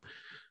him.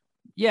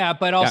 Yeah,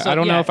 but also I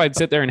don't know yeah, if I'd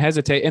sit there and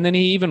hesitate. And then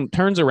he even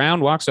turns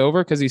around, walks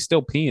over because he's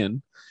still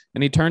peeing,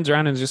 and he turns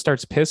around and just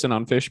starts pissing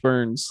on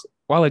Fishburne's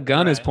while a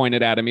gun is Right.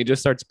 pointed at him. He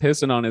just starts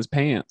pissing on his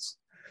pants.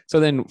 So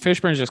then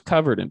Fishburne's just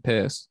covered in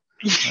piss.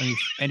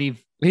 and he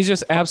He's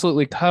just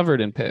absolutely covered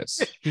in piss.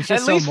 he's At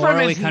just so least from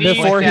morally his conflicted.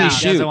 knees Before he He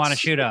doesn't shoots. want to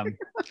shoot him.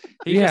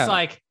 He's Yeah. just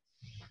like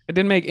It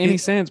didn't make any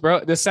sense,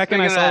 bro. The second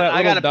Speaking I of saw that I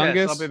little gotta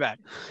piss. dungus, I'll be back.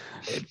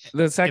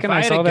 the second If I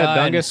I had saw a that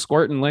gun- dungus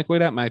squirting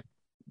liquid at my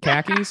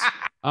khakis,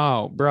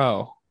 oh,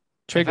 bro,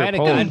 if trigger I had a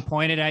pull. gun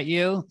pointed at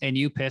you and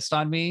you pissed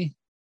on me,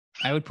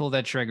 I would pull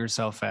that trigger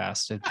so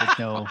fast. With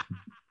no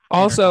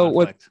Also, inner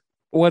what conflict.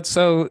 what's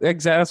so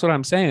exact? That's what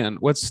I'm saying.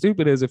 What's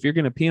stupid is if you're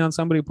gonna pee on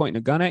somebody pointing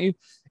a gun at you,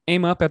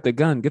 aim up at the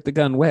gun, get the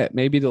gun wet.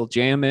 Maybe it'll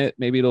jam it.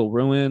 Maybe it'll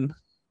ruin,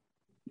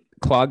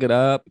 clog it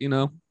up. You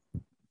know.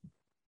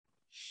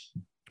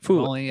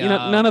 Fool. Only,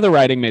 None of the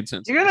writing made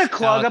sense. You're gonna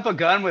clog Alex- up a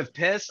gun with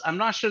piss? I'm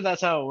not sure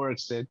that's how it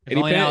works, dude. If It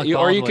only depends- Alec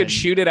or you Baldwin could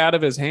shoot it out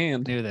of his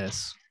hand do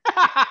this.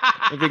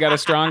 if you got a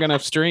strong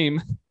enough stream.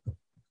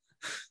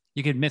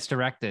 You could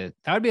misdirect it.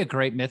 That would be a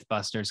great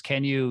MythBusters.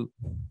 Can you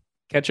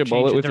Catch a change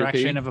bullet the with your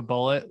direction pee. of a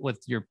bullet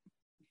with your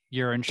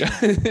urine?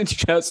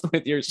 Just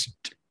with your.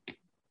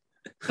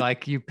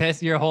 Like you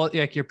piss your whole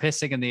like you're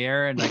pissing in the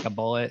air and like a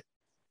bullet.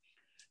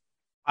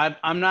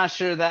 I'm not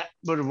sure that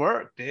would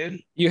work,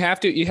 dude. You have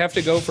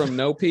to go from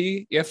no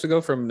pee. You have to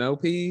go from no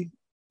pee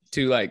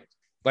to like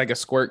a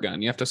squirt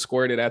gun. You have to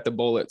squirt it at the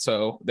bullet.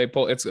 So they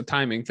pull. It's a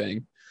timing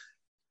thing.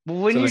 Well,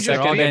 when So you the just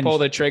second all they pull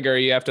the trigger,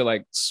 you have to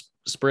like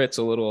spritz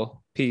a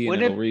little pee and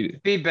Wouldn't it'll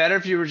read. be better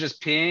if you were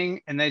just peeing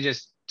and they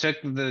just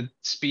took the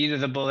speed of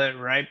the bullet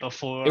right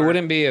before. It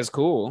wouldn't be as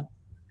cool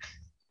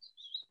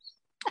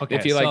Okay,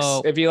 if you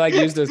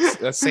used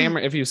a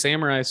samurai. If you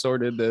samurai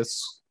sorted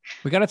this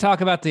we got to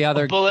talk about the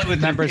other bullet with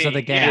your members of pee.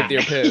 the gang. with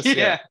your piss,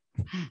 Yeah.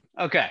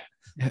 Okay.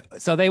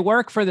 So they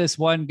work for this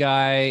one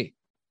guy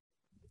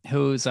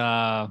who's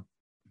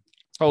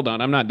Hold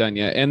on, I'm not done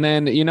yet. And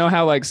then you know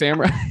how like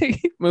samurai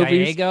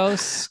movies,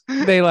 Gallegos.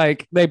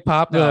 they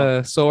pop No.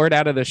 the sword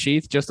out of the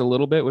sheath just a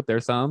little bit with their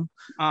thumb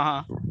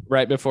Uh-huh.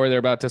 right before they're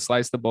about to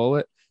slice the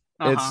bullet.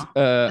 Uh-huh.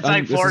 It's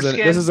like foreskin?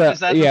 this is Is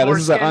that the yeah, this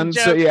is a foreskin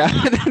joke? yeah.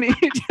 And then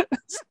he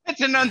just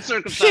It's an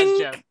uncircumcised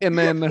joke. shink, and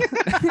then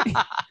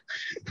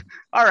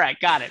All right,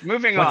 got it.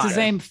 Moving What's on. his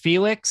name?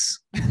 Felix.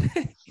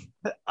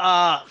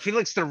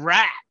 Felix the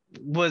Rat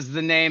was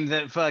the name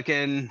that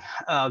fucking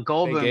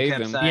Goldblum gave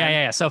kept him. saying.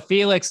 Yeah. So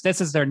Felix,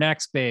 this is their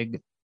next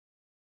big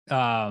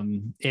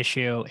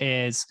issue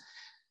is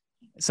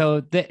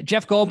so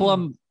Jeff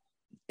Goldblum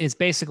is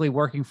basically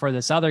working for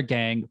this other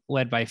gang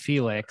led by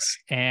Felix.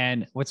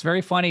 And what's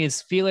very funny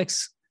is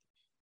Felix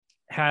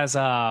has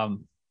a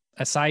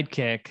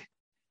sidekick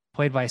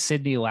played by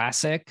Sidney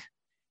Lassick,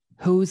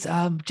 who's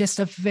just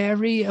a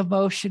very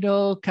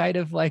emotional kind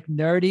of like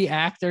nerdy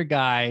actor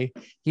guy.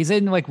 He's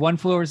in like One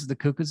Flew Over the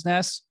Cuckoo's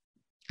Nest.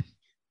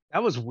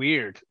 That was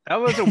weird.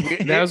 That was a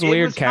weird. that was it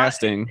weird was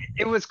casting.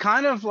 It was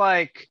kind of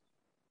like,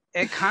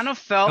 it kind of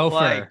felt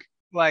Gopher.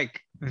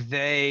 like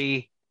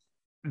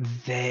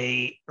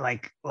they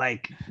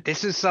like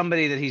this is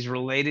somebody that he's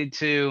related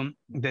to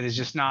that is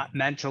just not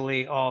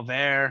mentally all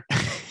there.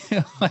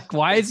 Like,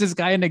 why is this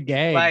guy in a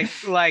gang?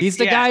 Like He's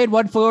the yeah. guy in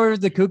One Flew Over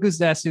the Cuckoo's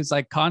Nest who's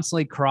like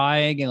constantly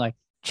crying and like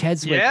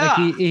Cheswick. Yeah.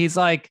 Like he's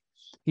like,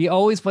 he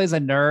always plays a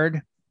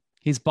nerd.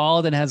 He's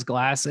bald and has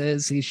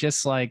glasses. He's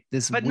just like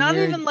this, But weird, not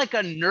even like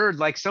a nerd,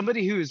 like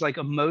somebody who's like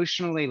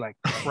emotionally like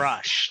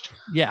crushed.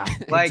 yeah,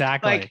 Like,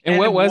 exactly. like- And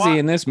what was why- he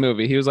in this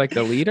movie? He was like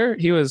the leader.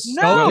 He was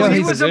No, what no, he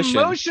his was position?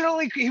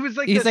 emotionally. He was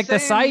like He's like the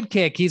same-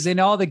 sidekick. He's in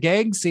all the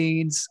gang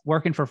scenes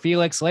working for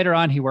Felix. Later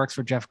on, he works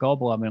for Jeff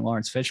Goldblum and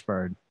Lawrence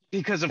Fishburne.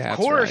 because of That's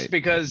course right.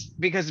 because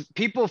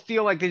people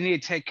feel like they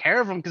need to take care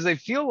of him because they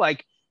feel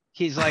like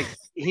he's like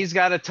he's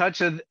got a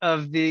touch of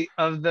the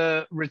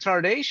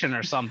retardation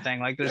or something.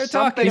 Like They're there's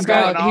talking something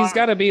about- going on. He's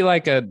got to be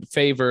like a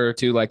favor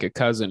to like a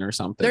cousin or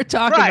something. They're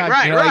talking Right, about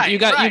right, drugs. Like you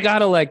got right. you got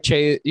to like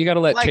chase. You got to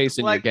let Like- Chase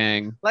in like- your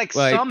gang. like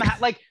Like- somehow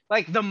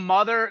like the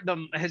mother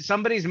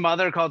somebody's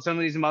mother called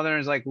somebody's mother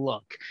and is like,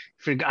 look,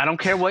 I don't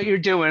care what you're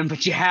doing,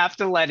 but you have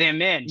to let him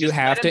in. You Just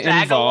have let to him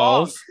tag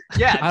involve. along.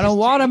 Yeah, I don't just-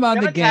 want him on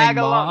gotta the gang, tag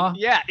along. Ma.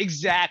 Yeah,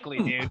 exactly,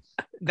 dude.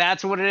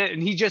 That's what it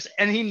is.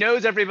 And he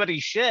knows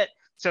everybody's shit,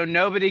 so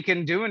nobody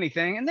can do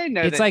anything. And they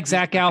know It's that like he's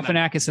Zach not gonna-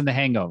 Galifianakis in The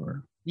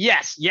Hangover.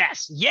 Yes.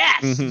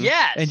 Mhm.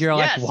 And you're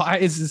yes. like, why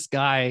is this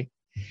guy?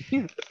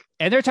 And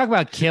they're talking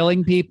about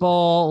killing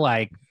people,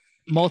 like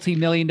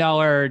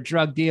multi-million-dollar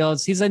drug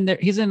deals. He's in there.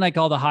 He's in like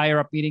all the higher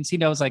up meetings. He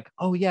knows like,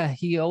 oh yeah,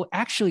 he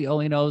actually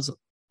only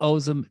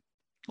owes him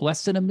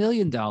less than $1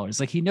 million.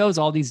 Like he knows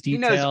all these He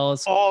knows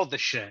details. all the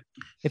shit.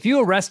 If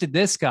you arrested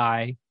this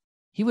guy,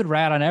 he would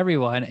rat on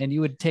everyone and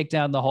you would take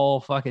down the whole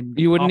fucking.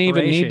 You wouldn't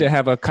even need to operation.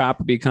 have a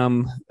cop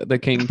become the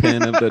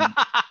kingpin of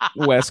the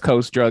West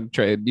Coast drug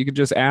trade. You could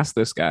just ask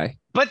this guy.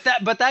 But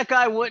that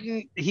guy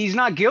wouldn't. He's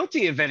not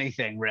guilty of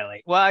anything,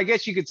 really. Well, I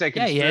guess you could say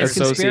Yeah, he conspiracy.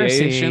 has conspiracy.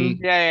 Association.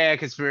 Yeah,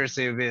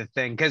 conspiracy would be the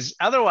thing because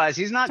otherwise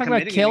he's not Talk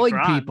committing about killing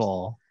any crimes.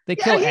 people. They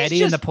Yeah, kill he's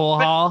Eddie in the just- pool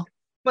but hall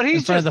But in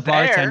he's front of just the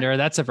there. bartender.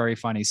 That's a very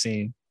funny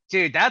scene.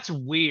 Dude, that's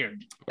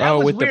weird. That Oh,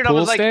 was with weird. the I pool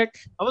was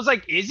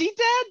like, stick? is he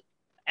dead?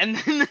 And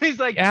then he's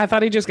like, Yeah, I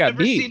thought he just got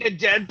never seen beat. a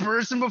dead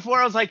person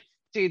before. I was like,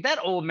 dude, that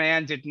old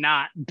man did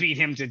not beat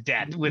him to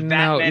death with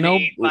that No,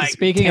 many. no. Like,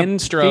 Speaking 10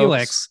 of strokes.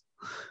 Felix.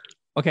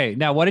 Okay,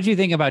 now what did you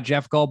think about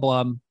Jeff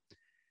Goldblum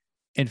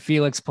and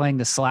Felix playing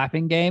the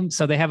slapping game?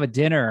 So they have a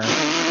dinner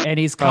and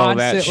he's Oh,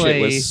 that shit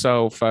constantly was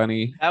so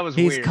funny. that was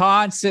he's weird.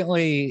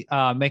 constantly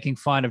making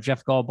fun of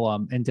Jeff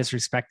Goldblum and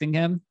disrespecting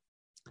him.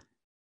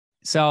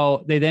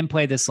 So they then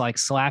play this like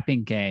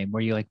slapping game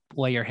where you like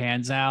lay your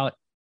hands out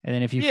and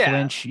then if you Yeah.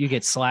 flinch, you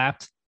get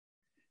slapped.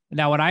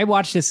 Now, when I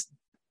watched this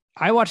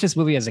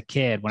movie as a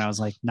kid when I was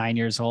like 9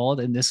 years old,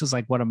 and this was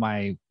like one of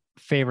my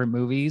favorite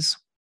movies.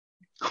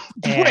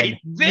 Wait,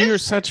 You're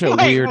this? such a wait,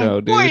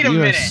 weirdo, dude. wait a You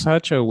are minute.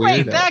 such a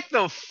Wait, weirdo. back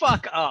the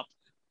fuck up.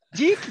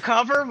 Deep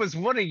Cover was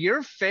one of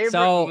your favorite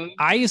So movies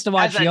I used to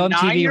watch as a Yo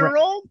MTV.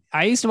 9-year-old?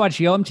 I used to watch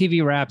Yo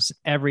MTV Raps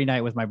every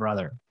night with my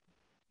brother.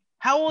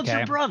 How old's Okay.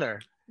 your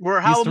brother? Or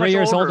how He's 3 much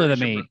years older is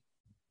than your me.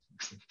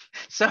 bro-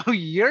 So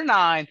you're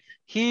 9,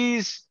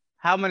 he's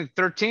how many?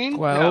 13?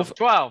 12. No,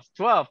 12.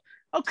 12.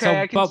 Okay, So,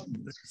 I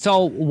can.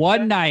 so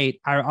one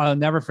night, I'll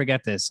never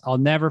forget this. I'll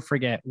never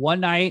forget one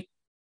night.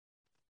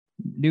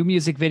 New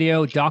music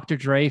video, Dr.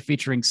 Dre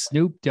featuring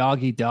Snoop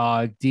Doggy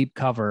Dogg, deep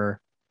cover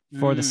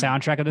for the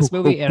soundtrack of this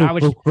movie, and I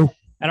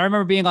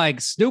remember being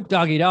like, Snoop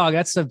Doggy Dogg,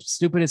 that's the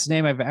stupidest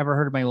name I've ever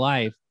heard in my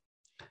life.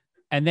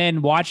 And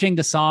then watching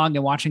the song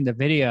and watching the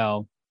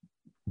video,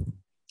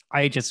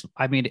 I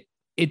mean,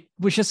 it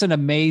was just an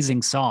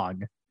amazing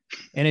song,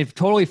 and it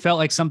totally felt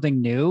like something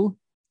new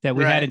that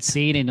we hadn't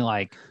seen in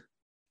like.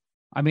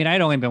 I mean,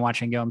 I'd only been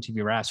watching Yo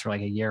MTV Raps for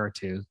like a year or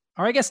two,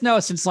 or I guess no,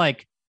 since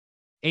like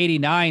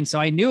 '89. So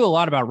I knew a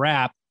lot about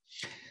rap,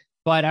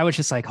 but I was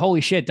just like,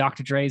 holy shit,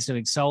 Dr. Dre's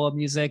doing solo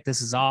music.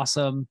 This is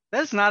awesome.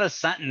 That's not a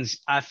sentence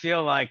I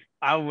feel like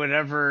I would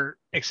ever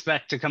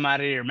expect to come out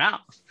of your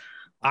mouth.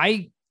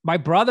 My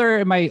brother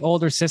and my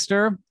older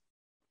sister,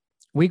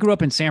 we grew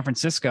up in San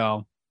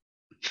Francisco.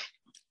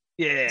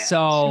 Yeah.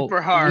 So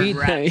super hard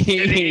rap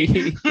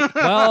city.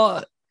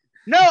 Well,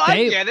 no,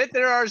 I get it.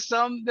 There's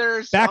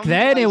back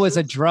then places.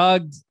 it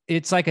was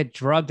it's like a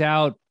drugged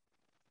out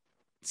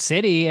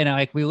city, and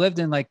like we lived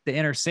in like the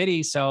inner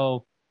city,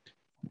 so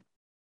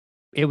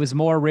it was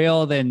more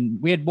real than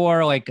we had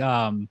more like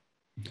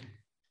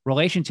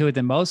relation to it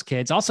than most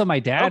kids. Also, my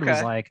dad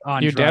was like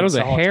on your drugs dad was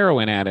the a whole time.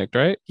 heroin addict,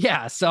 right?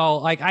 Yeah, so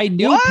like I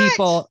knew What?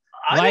 people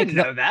I like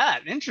didn't know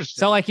that. Interesting.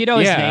 So like his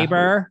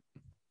neighbor.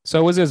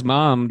 So was his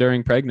mom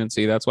during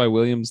pregnancy. That's why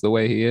William's the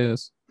way he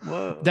is.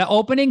 Whoa. The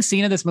opening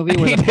scene of this movie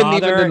where He the didn't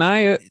even father deny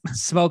it.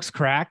 smokes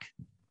crack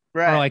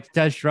right. or like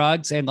does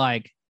drugs and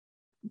like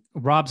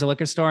robs a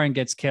liquor store and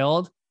gets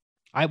killed.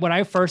 When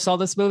I first saw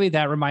this movie,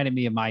 that reminded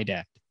me of my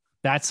dad.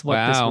 That's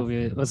what this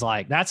movie was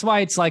like. That's why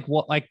it's like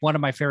one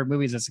of my favorite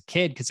movies as a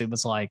kid, because it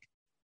was like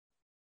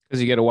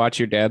because you get to watch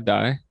your dad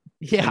die.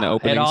 Yeah, in the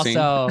opening and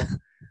also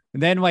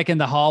then like in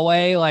the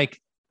hallway, like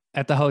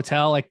at the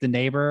hotel, like the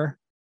neighbor,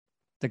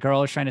 the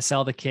girl was trying to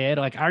sell the kid.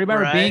 Like I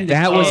remember being the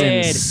that kid. was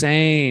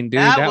insane,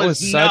 dude. That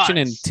was such an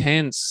nuts.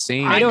 intense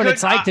scene. I know what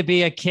it's like to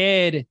be a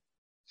kid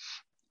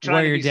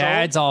where your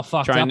dad's all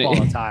fucked up all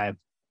the time.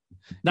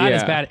 Not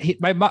as bad.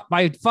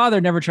 My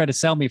father never tried to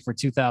sell me for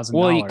 $2,000.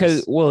 Well,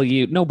 because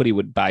nobody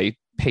would pay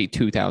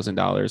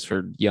 $2,000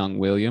 for young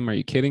William. Are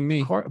you kidding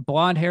me?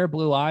 Blonde hair,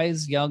 blue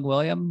eyes, young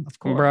William, of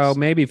course, bro.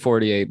 Maybe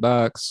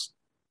 $48.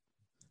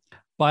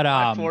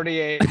 But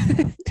 48.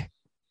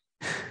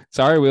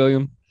 Sorry,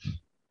 William.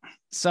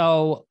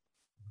 So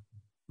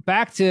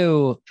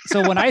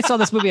when I saw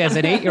this movie as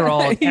an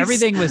 8-year-old,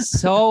 everything was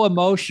so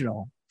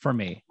emotional for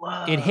me.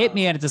 Whoa. It hit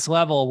me at this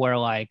level where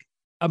like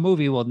a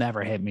movie will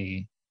never hit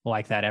me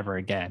like that ever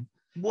again.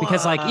 Whoa.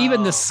 Because like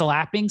even the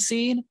slapping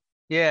scene,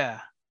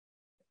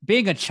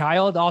 being a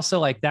child, also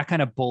like that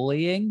kind of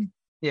bullying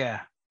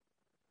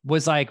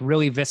was like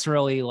really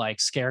viscerally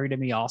like scary to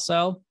me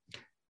also.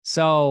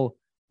 So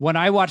when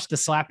I watched the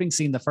slapping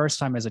scene the first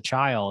time as a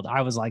child,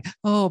 I was like,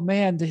 oh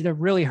man, they're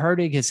really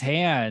hurting his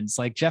hands.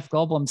 Like Jeff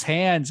Goldblum's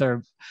hands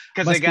are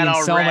because they got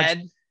all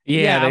red.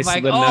 Yeah,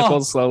 the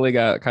knuckles slowly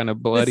got kind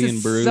of bloody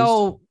and bruised.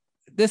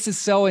 This is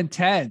so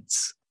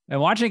intense. And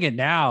watching it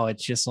now,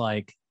 it's just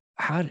like,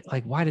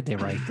 why did they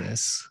write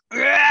this?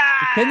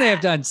 Couldn't they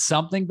have done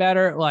something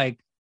better? Like,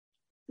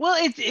 well,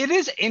 it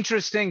is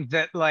interesting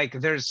that like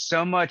there's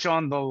so much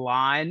on the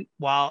line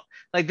while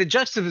like the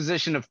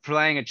juxtaposition of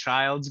playing a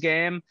child's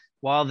game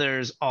while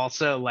there's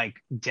also like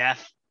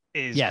death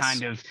is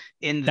kind of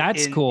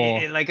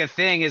cool. Like a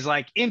thing is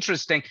like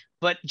interesting,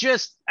 but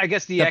just I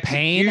guess the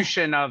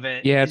execution of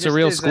it. Yeah, it's a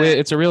real squid.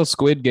 It's a real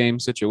Squid Game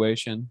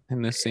situation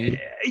in this scene.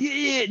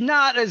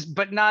 Not as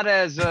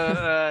doesn't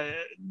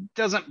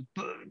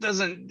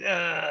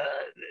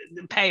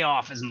pay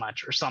off as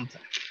much or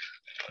something.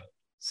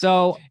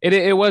 So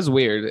it was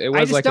weird. It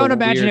was. I just don't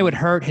imagine it would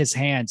hurt his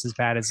hands as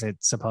bad as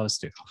it's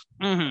supposed to.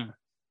 Mm-hmm.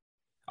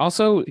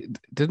 Also,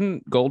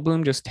 didn't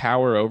Goldblum just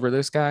tower over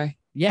this guy?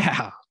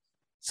 Yeah.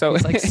 So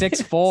he's like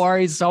 6'4".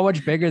 He's so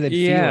much bigger than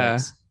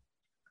Felix.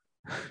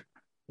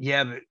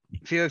 Yeah, but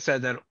Felix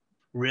had that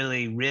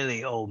really,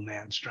 really old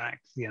man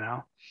strength, you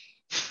know?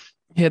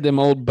 He had them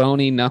old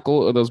bony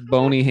those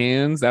bony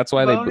hands. That's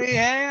why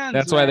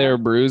that's why they were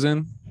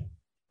bruising.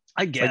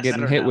 I guess. Like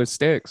getting hit with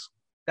sticks.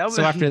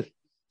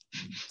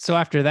 So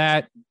after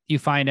that, you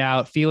find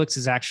out Felix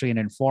is actually an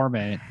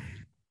informant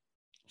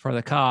for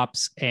the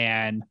cops,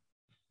 and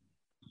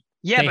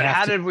but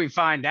how did we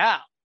find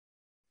out?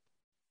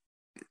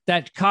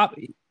 That cop,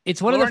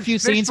 it's one of the few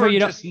scenes where you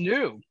don't just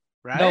knew,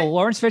 right? No,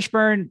 Lawrence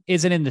Fishburne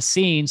isn't in the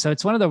scene, so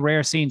it's one of the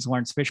rare scenes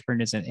Lawrence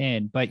Fishburne isn't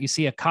in. But you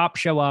see a cop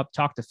show up,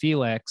 talk to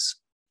Felix,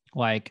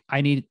 like I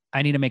need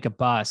to make a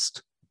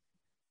bust.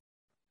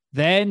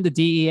 Then the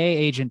DEA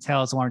agent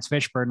tells Lawrence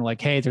Fishburne,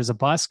 like, "Hey, there's a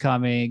bust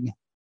coming.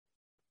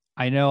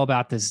 I know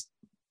about this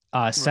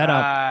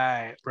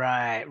setup."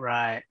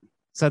 Right.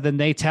 So then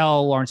they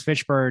tell Lawrence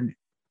Fishburne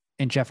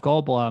and Jeff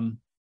Goldblum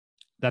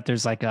that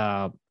there's like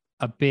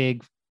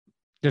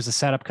there's a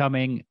setup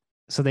coming.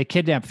 So they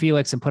kidnap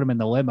Felix and put him in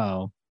the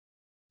limo.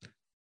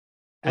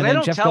 And they then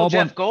don't Jeff tell Goldblum.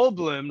 Jeff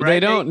Goldblum, right? They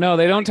don't. No,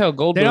 they don't tell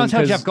Goldblum. They don't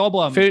tell Jeff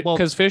Goldblum. Well,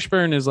 because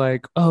Fishburne is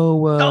like,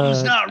 oh,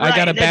 Something's not I got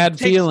right. a Then bad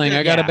takes feeling. the-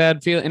 I got a yeah.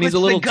 bad feeling, and he's puts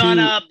a little the gun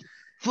too. up,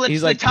 flips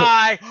he's the like,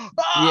 tie.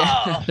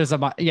 Yeah. Oh! there's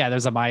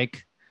a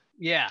mic.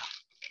 Yeah,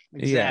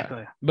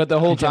 exactly. But the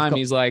whole Jeff time Gold-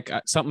 he's like,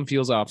 something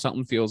feels off.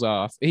 Something feels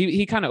off.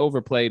 He kind of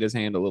overplayed his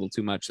hand a little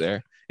too much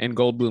there, and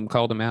Goldblum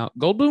called him out.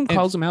 Goldblum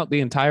calls him out the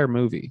entire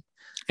movie,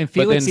 And but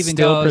then Felix even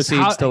still goes,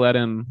 proceeds to let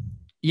him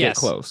get yes.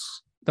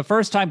 close. The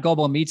first time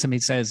Goldblum meets him, he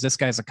says, "This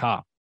guy's a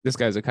cop." This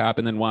guy's a cop,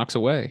 and then walks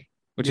away,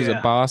 which is a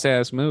Yeah. boss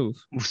ass move.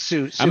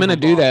 Super I'm gonna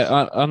do boss.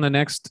 that on the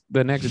next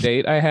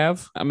date I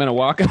have. I'm gonna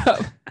walk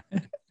up.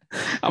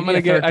 I'm You gonna need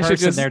a get. third I should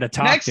person just. there to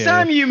talk Next to.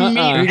 time you meet You're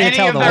gonna any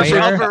tell of the their waiter?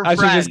 other I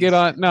should just get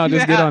friends. on. No,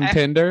 just get on Yeah.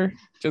 Tinder.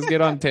 Just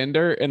get on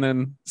Tinder and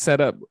then set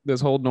up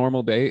this whole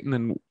normal date, and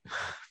then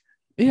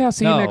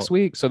see you No. next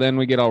week. So then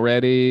we get all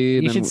ready.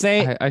 And You then should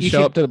say- I you show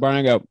should- up to the bar and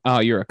I go,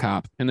 "Oh, you're a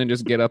cop," and then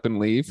just get up and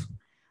leave.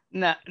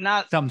 No,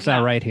 not Something's no,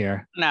 not right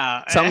here.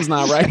 No, Something's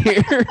not right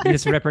here. You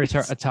just rip her a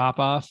top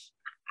off.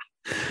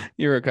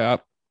 You're a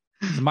cop.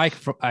 There's a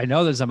microphone. I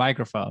know there's a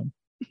microphone.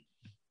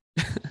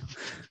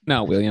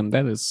 No, William,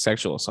 that is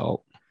sexual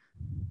assault,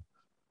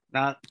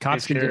 Not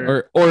Cops can do-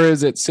 picture- or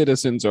is it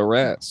citizen's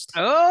arrest?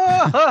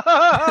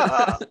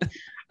 Oh,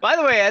 by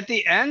the way, at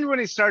the end when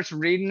he starts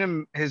reading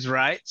him his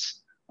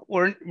rights,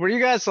 were you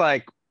guys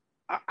like,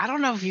 I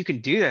don't know if you can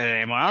do that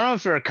anymore. I don't know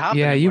if you're a cop.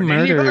 Yeah,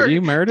 anymore.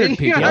 you murdered Didn't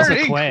you people. also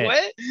already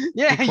quit.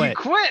 Yeah, He quit. you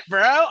quit,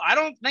 bro. I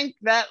don't think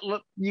that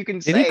you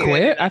can say Did he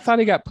quit? that. I thought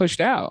he got pushed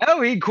out. No,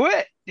 he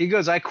quit. He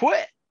goes, I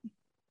quit.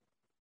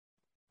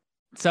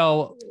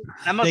 So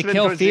That must they have been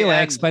kill towards the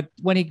Felix, end. but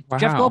when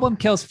Jeff Wow. Goldblum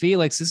kills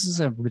Felix, this is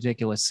a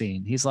ridiculous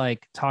scene. He's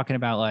like talking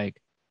about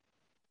like,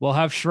 we'll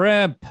have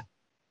shrimp,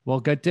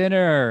 we'll get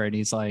dinner, and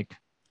he's like,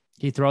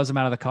 he throws him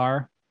out of the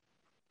car,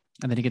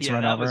 and then he gets Yeah,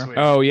 run that was over. weird.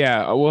 Oh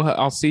yeah.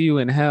 I'll see you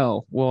in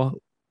hell.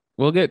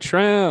 We'll get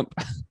shrimp.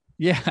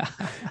 Yeah,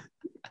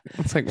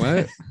 It's like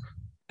what?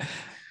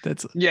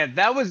 that's Yeah,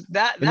 that was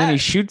that. And then he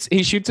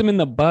shoots him in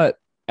the butt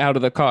out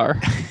of the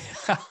car.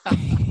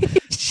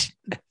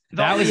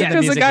 that was in the Because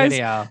the music guy's-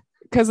 video.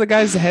 Because the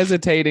guy's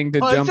hesitating to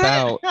Was jump it?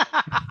 out.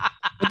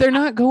 But they're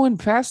not going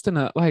fast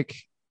enough. Like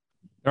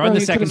They're on Bro, the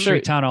you Second could've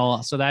Street start-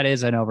 Tunnel, so that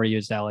is an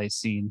overused LA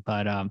scene,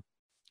 but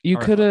you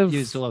or could have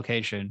used the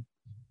location.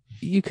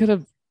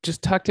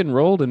 just tucked and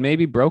rolled and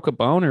maybe broke a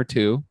bone or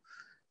two.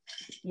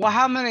 Well,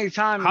 how many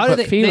times? How do But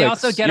they Felix,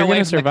 also get you're away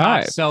gonna from the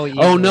survive. cops so Oh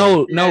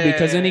easily? no,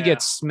 because then he Yeah.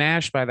 gets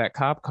smashed by that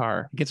cop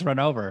car. He gets run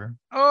over.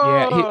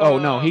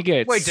 Yeah, he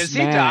gets Wait, does he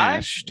die?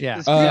 smashed. Yeah.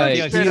 Does Uh,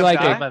 Felix he straight up like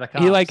die? by the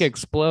he like cops.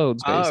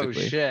 explodes Oh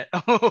basically. shit!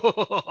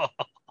 The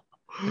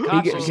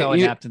cops He- are so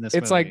he- inept in this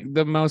It's movie. like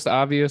the most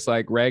obvious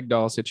like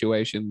ragdoll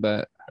situation,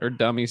 but or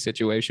dummy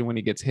situation when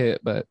he gets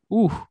hit. But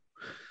ooh,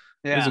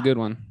 it was Yeah. a good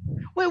one.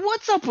 Wait,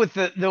 what's up with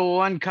the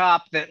one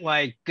cop that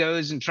like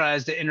goes and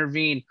tries to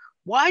intervene?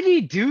 Why do he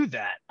do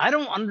that? I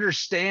don't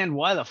understand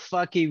why the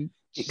fuck he.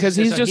 Because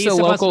he's So just he's a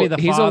supposed to be local.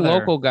 the He's father. a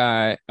local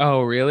guy.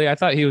 Oh, really? I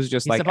thought he was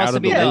just He's like supposed out to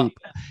of be the the- loop.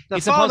 the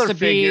he's supposed father to be,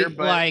 figure,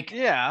 but like-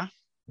 yeah.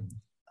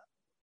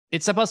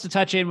 It's supposed to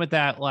touch in with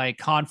that like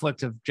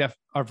conflict of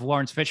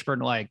Lawrence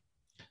Fishburne. Like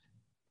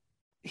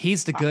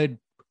he's the good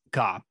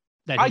cop.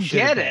 That he I should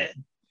have get been. it.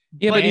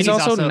 Yeah, But but he's he's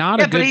also also- not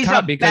Yeah, a but good he's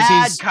cop a because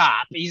bad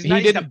cop. He's he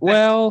not, didn't.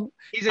 Well,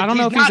 he's I don't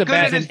know if he's not a good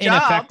bad- at his An job.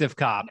 ineffective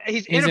cop.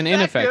 He's an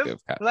ineffective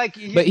cop. Like,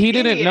 but he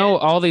didn't idiot. know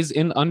all these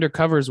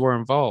undercovers were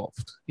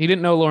involved. He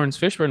didn't know Lawrence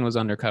Fishburne was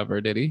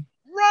undercover, did he?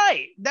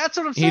 Right. That's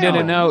what I'm saying. He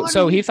didn't know. What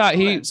So are he you thought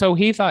doing?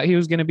 he thought he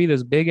was going to be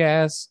this big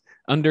ass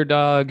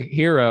underdog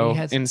hero He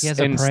has and a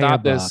prayer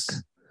stop book.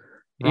 this.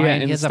 Ryan,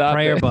 and he has a stop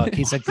prayer it. book.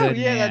 He's a Oh, good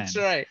yeah, man. that's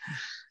right.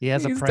 He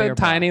has He's a prayer a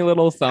tiny book.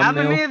 little How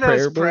thumbnail many of those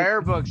prayer book.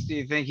 prayer books do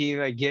you think he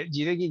like do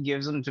you think he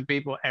gives them to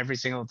people every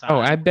single time? Oh,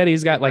 I bet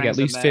he's got like brings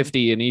at least them in.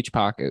 50 in each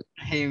pocket.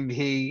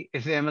 He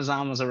if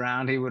Amazon was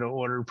around, he would have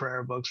ordered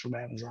prayer books from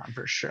Amazon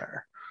for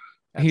sure.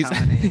 That's He's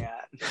how many he had.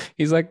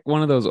 he's like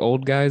one of those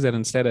old guys that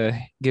instead of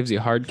gives you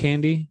hard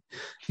candy,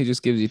 he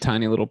just gives you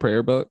tiny little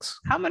prayer books.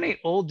 How many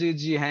old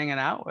dudes are you hanging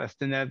out with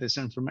to know this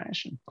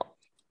information?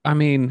 I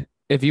mean,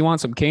 if you want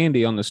some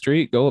candy on the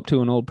street, go up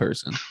to an old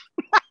person.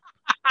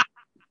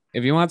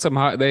 If you want some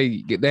hard, they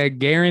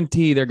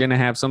guarantee they're gonna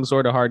have some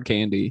sort of hard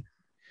candy,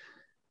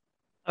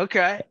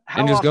 Okay. How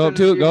and just go often up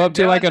have to you go up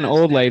been to like doing an this,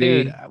 old dude?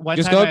 lady. Dude, one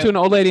Just time go up I- to an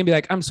old lady and be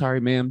like, "I'm sorry,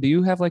 ma'am. Do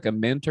you have like a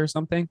mint or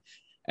something?"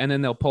 And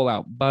then they'll pull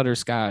out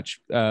butterscotch,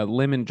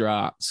 lemon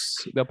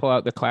drops. They'll pull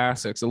out the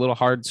classics, the little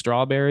hard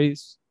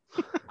strawberries.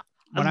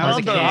 when I I was a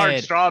love the hard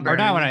kid, strawberry. or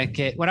not when I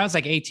kid, when I was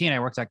like 18, I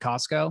worked at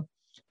Costco,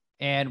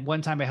 and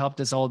one time I helped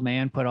this old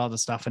man put all the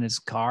stuff in his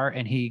car,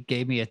 and he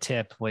gave me a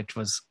tip, which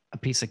was a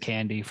piece of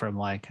candy from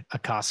like a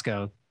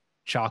Costco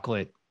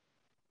chocolate.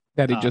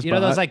 That he just You know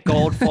those bought. like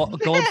gold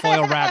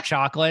foil wrapped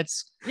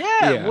chocolates. Yeah.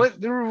 Yeah. What?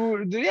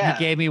 Yeah. He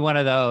gave me one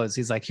of those.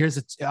 He's like, here's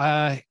a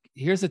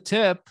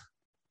tip.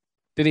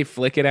 Did he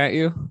flick it at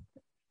you?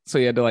 So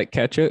you had to like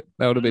catch it?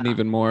 That would have been No.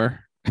 even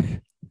more.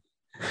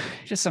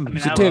 Just some I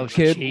mean, I gross, love-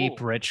 kid. cheap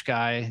rich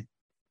guy.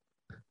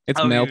 It's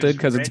Oh, he melted was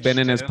because it's been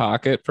rich, in his too?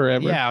 pocket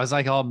forever. Yeah, it was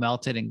like all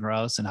melted and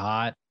gross and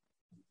hot.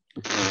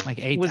 Like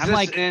eight. Was I'm this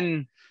like,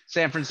 in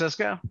San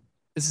Francisco?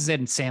 this is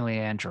in San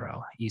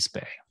Leandro, East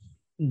Bay.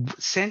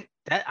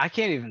 I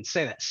can't even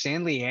say that.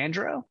 San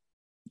Leandro?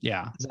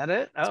 Yeah, Is that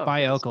it? it's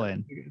by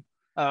Oakland.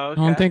 Oh, I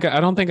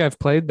don't think I've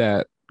played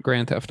that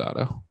Grand Theft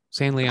Auto.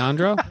 San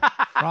Leandro?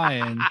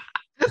 Ryan,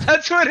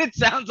 That's what it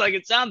sounds like.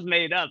 It sounds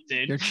made up,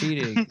 dude. you're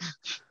cheating.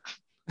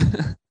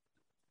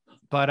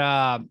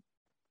 But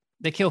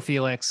they kill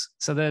Felix.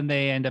 So then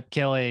they end up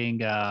killing.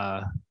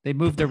 They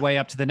move their way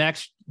up to the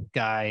next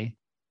guy,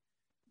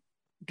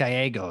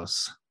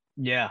 Gallegos.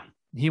 Yeah.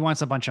 He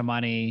wants a bunch of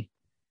money.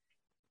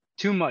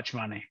 Too much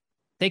money.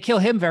 They kill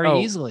him very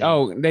easily.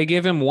 Oh, they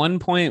give him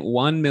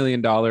 $1.1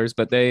 million,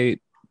 but they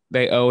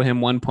owe him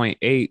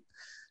 1.8.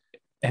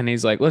 And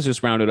he's like, let's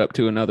just round it up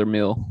to another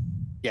mil.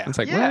 Yeah. It's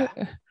like, Yeah.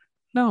 what?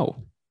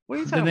 No. What are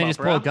you talking Then they about, just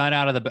pull a gun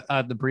out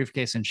of the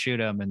briefcase and shoot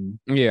him, and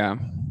Yeah.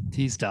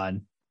 he's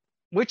done.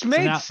 Which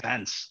made now-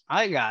 sense.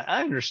 I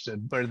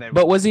understood where they were.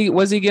 But was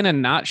he gonna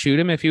not shoot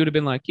him if he would have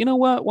been like, you know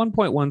what,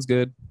 1.1's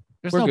good?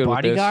 There's We're no good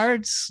with this.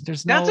 bodyguards.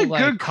 There's That's no a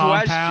like good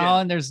compound.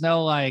 question. There's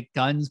no like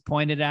guns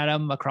pointed at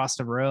him across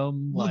the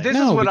room. Well, Like, this is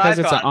No, what because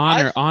I it's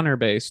thought. an honor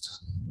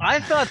based. I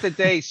thought that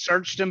they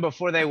searched him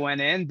before they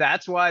went in.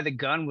 That's why the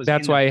gun was.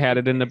 That's in why the he had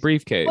it in the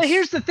briefcase. Well,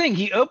 here's the thing.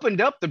 He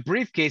opened up the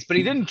briefcase, but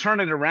he didn't turn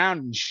it around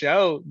and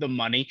show the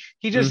money.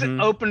 He just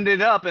Mhm. opened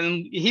it up,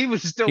 and he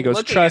was still. He goes,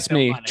 looking trust at the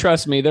me, money.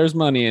 trust me, there's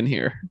money in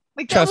here.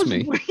 Like, that trust was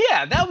me.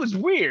 Yeah, that was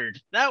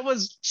weird. That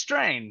was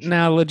strange.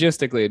 Now,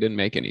 logistically, it didn't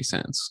make any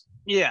sense.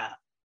 Yeah,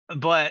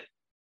 but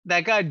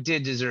that guy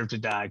did deserve to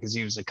die because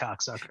he was a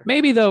cocksucker.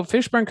 Maybe though,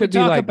 Fishburne could be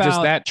talk like just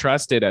about- that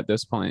trusted at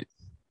this point.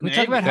 we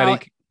talk about That how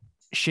he-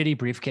 shitty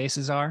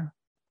briefcases are,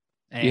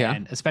 and Yeah.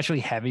 especially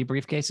heavy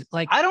briefcases.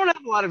 Like, I don't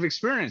have a lot of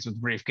experience with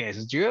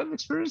briefcases. Do you have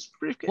experience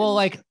with briefcases? well,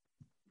 like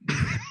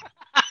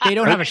they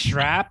don't have a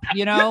strap.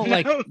 You know,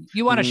 like No.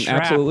 you want a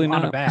strap Absolutely on a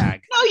not.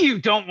 bag. No, you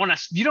don't want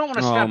to. You don't want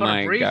to Oh strap on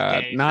my a briefcase.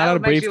 God. Not That on a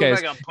makes you look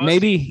briefcase. like a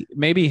pussy.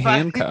 Maybe But-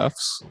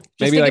 handcuffs. Just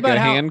Maybe think like about a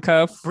how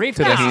handcuff to the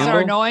Briefcases handle.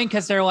 are annoying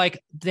because they're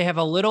like they have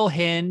a little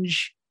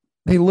hinge,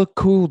 They look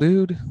cool,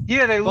 dude.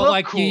 Yeah, they but look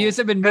like cool. you use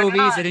them in They're movies,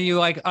 not- and then you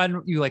like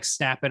you like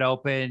snap it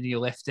open, you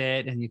lift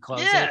it, and you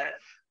close Yeah, it.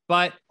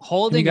 But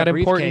holding You got a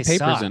important briefcase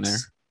papers sucks. in there.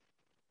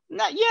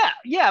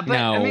 yeah, but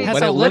I No, mean, It has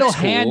but a it little looks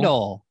cool.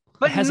 handle.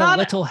 but it has not,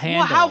 a little handle.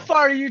 Well, how far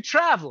are you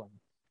traveling?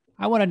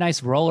 I want a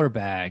nice roller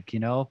bag, you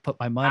know, put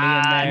my money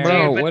in there. Bro,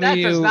 dude, but what that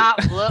are does you-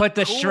 not look Put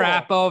the cool.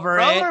 strap over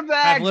Roller it. I have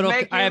bags little.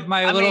 make I have you-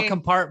 my I little mean-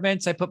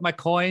 compartments. I put my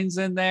coins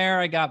in there.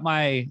 I got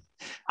my.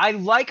 I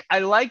like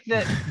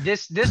that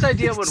this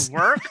idea would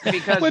work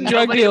because What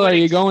drug nobody deal would are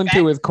you going to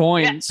expect- with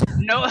coins?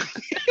 No,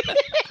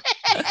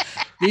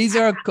 These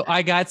are.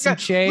 I got some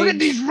change. look at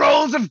these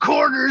rolls of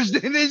quarters.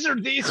 these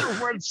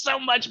are worth so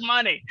much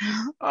money.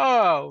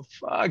 Oh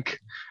fuck.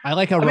 I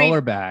like a mean-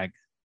 roller bag.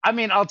 I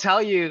mean, I'll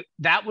tell you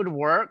that would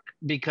work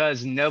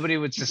because nobody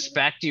would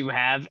suspect you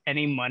have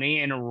any money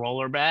in a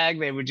roller bag.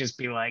 They would just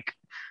be like,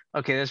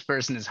 okay, this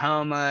person is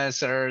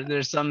homeless or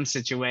there's some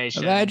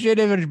situation. Imagine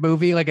in a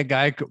movie like a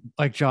guy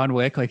like John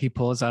Wick, like he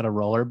pulls out a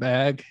roller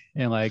bag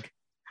and like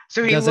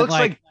So he doesn't looks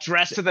like, like-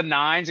 dressed to the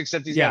nines,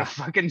 except he's Yeah. got a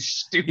fucking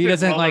stupid. he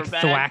doesn't roller like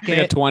bag. thwack Like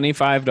a it.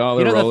 $25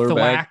 You know roller the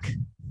bag. thwack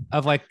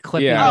of like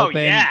clipping Yeah. Oh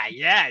open.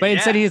 yeah. But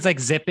instead yeah. he's like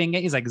zipping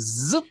it. He's like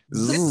zip,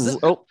 zip, Zzz. zip.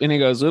 Oh, and he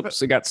goes,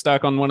 oops, it got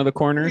stuck on one of the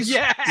corners.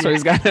 Yeah. So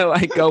he's got to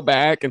like go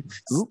back and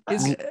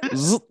He's-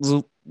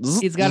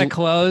 he's got to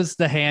close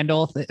the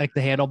handle, like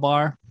the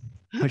handlebar,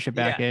 push it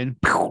back Yeah. in.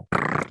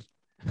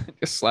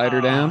 just slide her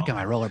Oh. down. Look at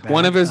my roller bag.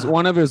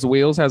 One of his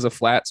wheels has a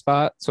flat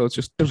spot, so it's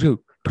just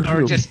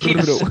Or just keep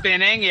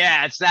spinning.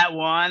 Yeah, it's that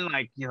one.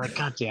 Like you're like,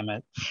 God damn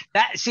it.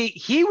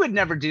 He would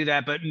never do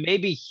that, but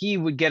maybe he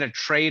would get a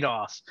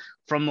trade-off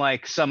from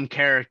like some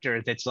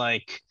character that's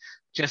like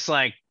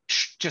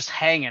just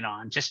hanging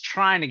on, just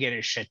trying to get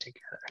his shit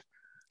together.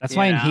 That's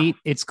why in Yeah. Heat,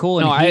 it's cool.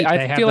 In No, Heat, I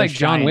they have feel those like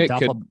John giant Wick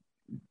duffel-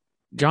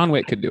 John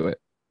Wick could do it.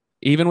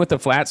 Even with the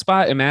flat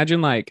spot,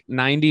 imagine like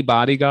 90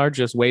 bodyguards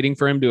just waiting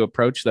for him to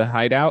approach the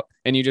hideout,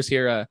 and you just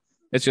hear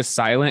it's just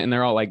silent, and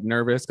they're all like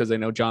nervous because they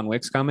know John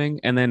Wick's coming,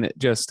 and then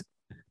just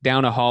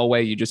down a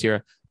hallway, you just hear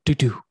a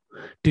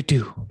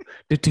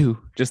doo doo,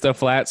 just a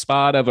flat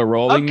spot of a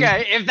rolling.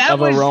 Okay, if that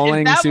of a was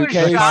rolling if that suitcase.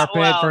 was the shot carpet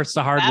well, versus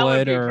the that would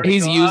hardwood, be or pretty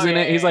He's cool. using Oh,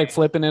 it. He's yeah, like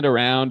flipping it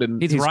around,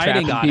 and He's he's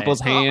writing trapping on people's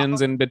it.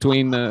 hands in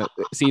between the.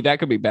 See, that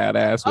could be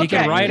badass. he with can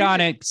Okay. John ride Wick.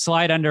 on it,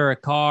 slide under a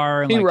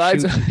car, and He like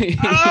rides. shoot.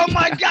 Oh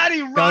my god,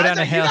 he rides down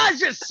a it. hill. You guys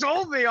just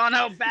sold me on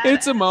how bad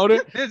It's a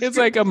motor. It's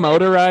like a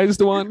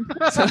motorized one.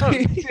 So Oh,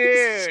 he's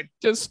dude.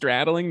 just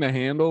straddling the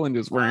handle and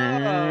just. Oh.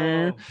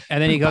 And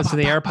then he goes to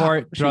the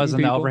airport, throws in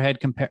Shooting the people. overhead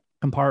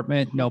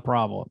compartment, no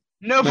problem.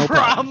 No, No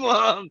problem.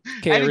 problem.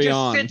 And Carry he just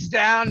on. sits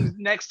down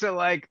next to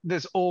like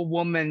this old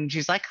woman.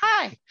 She's like,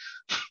 hi.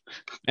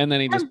 And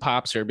then he just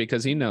pops her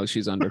because he knows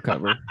she's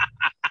undercover.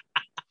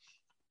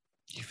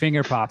 He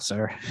finger pops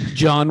her.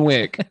 John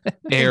Wick,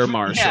 Air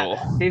Marshal.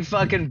 He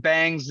fucking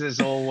bangs this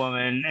old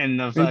woman in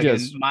the fucking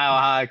just- Mile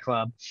High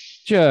Club.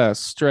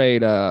 Just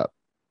straight up.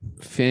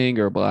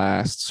 finger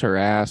blasts her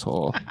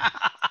asshole.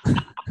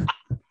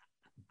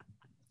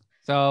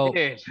 So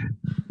Dude.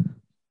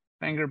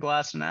 Finger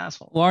blast an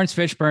asshole. Lawrence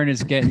Fishburne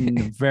is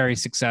getting very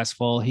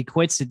successful. He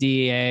quits the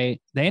DEA.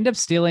 They end up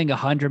stealing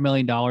 $100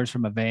 million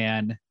from a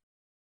van,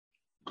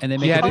 and they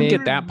make Yeah, a I didn't big.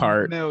 get that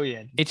part.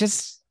 Million. It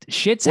just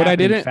shit's What I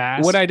happening didn't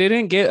fast. what I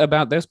didn't get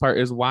about this part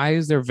is why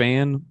is their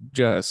van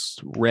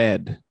just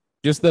red?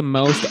 Just the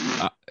most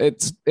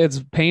it's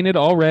painted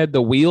all red.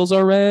 The wheels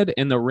are red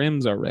and the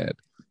rims are red.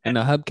 And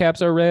the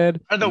hubcaps are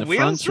red. Are the and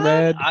wheels front's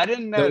red? I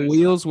didn't know. The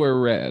wheels were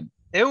red.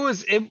 It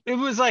was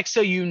like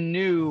so you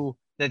knew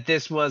that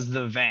this was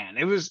the van.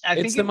 It was. I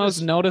think It's the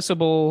most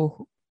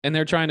noticeable, and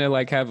they're trying to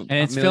like have and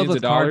it's millions filled with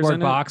of dollars cardboard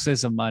in it.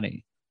 boxes of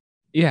money.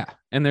 Yeah,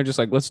 and they're just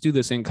like, let's do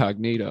this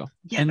incognito.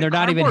 Yeah, and the they're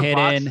not even cardboard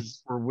hidden.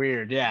 boxes were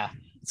weird. Yeah.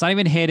 It's not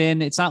even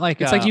hidden. It's not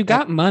like It's like you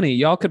got money.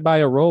 Y'all could buy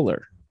a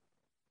roller.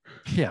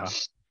 yeah.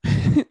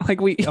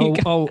 Like we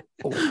Oh,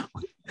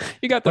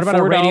 you got the what about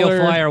a radio $4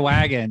 flyer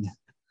wagon?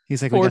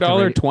 He's like, we got the $4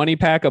 radio- 20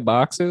 pack of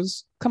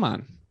boxes. Come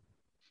on,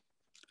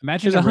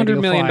 Imagine there's a radio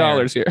 $100 million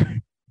flyer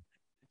here.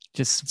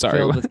 just Sorry,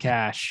 filled what? with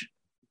cash.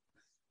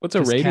 What's a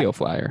Just radio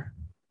flyer?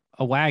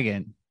 A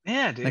wagon.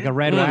 Yeah, dude. Like a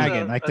red That's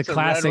wagon, like the that's a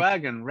classic- red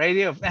wagon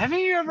radio. Haven't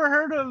you ever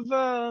heard of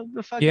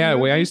the fucking? Yeah, I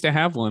movie? used to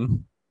have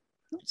one.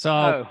 So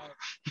Oh,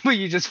 but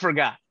you just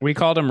forgot. We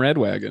called them red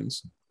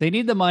wagons. they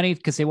need the money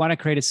because they want to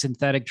create a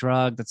synthetic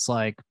drug that's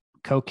like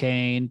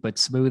cocaine but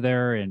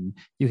smoother, and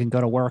you can go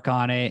to work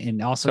on it,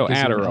 and also So gives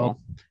you Adderall.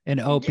 an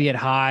opiate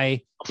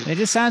high. It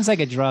just sounds like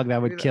a drug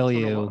that would Maybe kill that's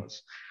what it you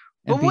was.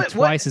 and But be what-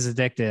 twice as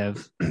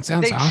addictive. It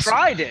sounds They awesome.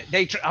 tried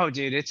it. Oh,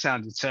 dude, it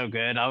sounded so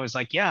good. I was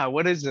like, yeah,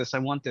 what is this? I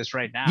want this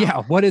right now. Yeah,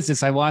 what is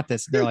this? I want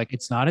this. They're like,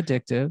 it's not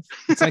addictive.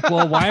 It's like,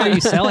 well, why are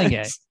you selling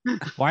it?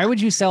 Why would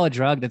you sell a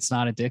drug that's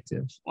not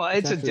addictive? Well,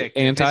 it's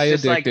Exactly. addictive.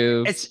 It's just like-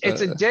 Anti-addictive.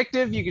 It's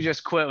addictive. You can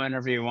just quit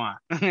whenever you want.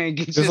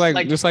 It's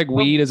just like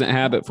weed isn't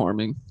habit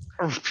forming.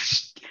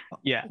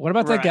 yeah. What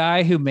about right. the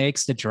guy who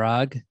makes the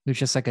drug, who's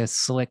just like a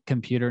slick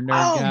computer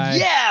nerd Oh guy?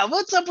 yeah,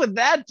 what's up with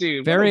that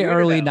dude? What a Very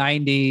early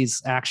weirdo.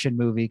 90s action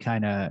movie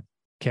kind of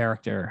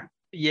character.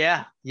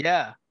 Yeah,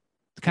 yeah.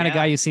 The kind of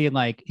Yeah. guy you see in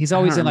like, he's I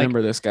always don't in like,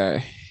 remember this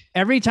guy.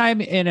 every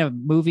time in a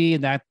movie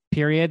in that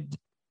period,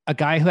 a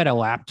guy who had a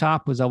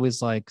laptop was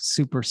always like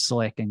super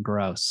slick and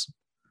gross.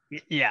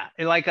 Yeah,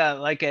 like a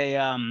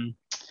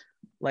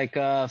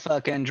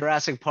fucking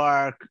Jurassic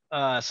Park,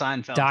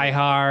 Seinfeld, Die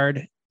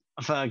Hard,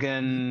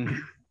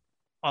 fucking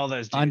all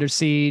those. Dudes. Under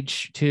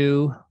Siege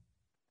 2,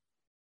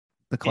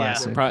 the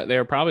classic. They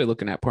were probably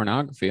looking at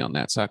pornography on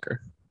that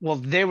sucker. Well,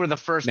 they were the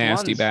first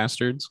Nasty ones.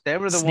 bastards. They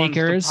were the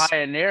Sneakers. ones to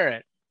pioneer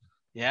it.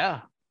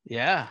 Yeah,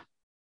 yeah.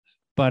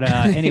 But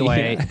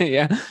anyway,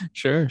 yeah,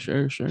 sure.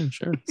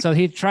 so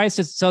he tries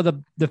to. So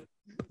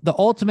the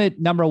ultimate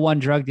number one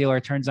drug dealer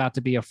turns out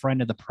to be a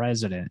friend of the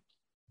president,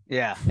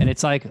 Yeah. and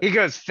it's like, He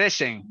goes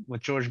fishing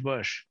with George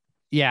Bush.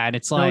 yeah, and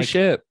it's No like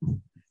shit.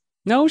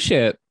 No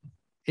shit.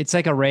 it's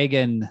like a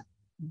Reagan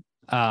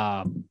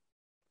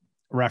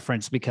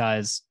reference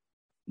because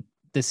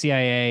the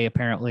CIA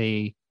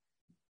apparently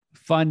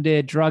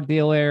funded drug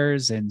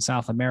dealers in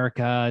South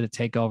America to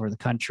take over the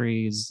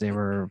countries they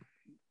were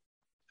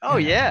Oh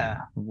yeah.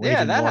 waging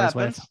Yeah, that wars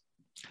happens. with.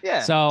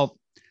 Yeah. So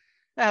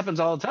that happens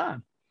all the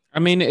time. I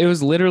mean, it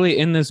was literally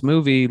in this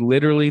movie,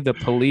 literally the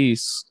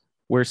police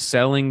were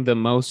selling the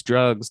most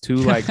drugs to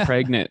like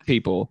pregnant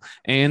people.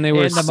 And they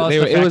were, And the most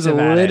it was effective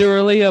at it.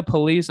 literally a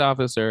police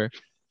officer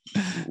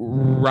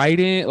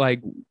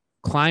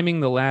climbing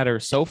the ladder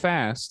so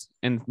fast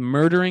and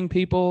murdering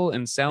people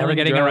and selling never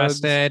getting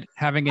drugs, arrested,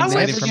 having I was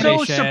inside so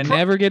information. surprised.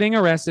 never getting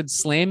arrested,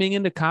 slamming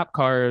into cop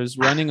cars,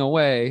 running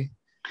away.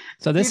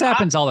 So this Dude,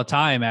 happens all the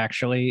time,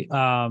 actually.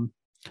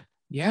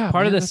 Yeah.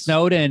 Part of man, the that's-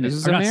 Snowden, this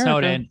is or not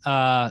America.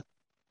 Snowden,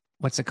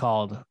 what's it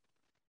called?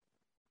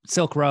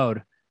 Silk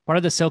Road. Part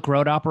of the Silk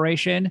Road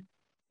operation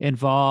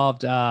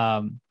involved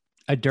a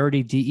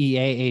dirty DEA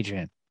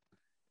agent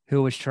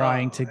who was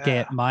trying to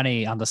get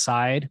money on the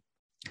side.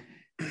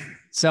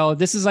 So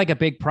this is like a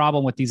big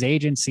problem with these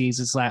agencies.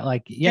 It's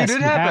like yes, Dude,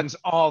 it happens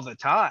all the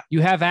time. you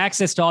have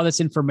access to all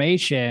this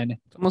information.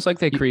 It's almost like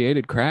they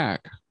created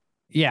crack.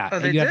 Yeah, Oh,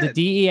 they you have the did.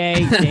 DEA,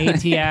 the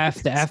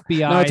ATF, the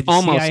FBI. No, it's the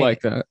almost CIA,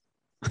 like that.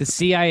 the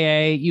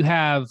CIA. You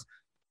have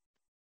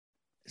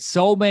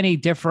so many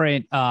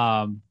different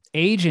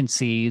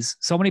agencies.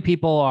 So many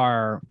people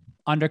are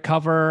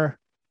undercover,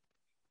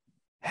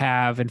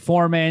 have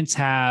informants,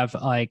 have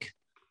like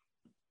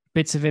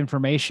bits of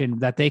information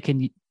that they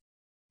can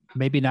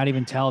maybe not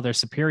even tell their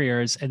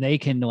superiors, and they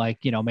can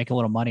make a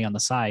little money on the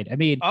side. I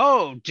mean,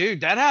 Oh,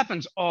 dude, that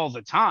happens all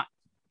the time.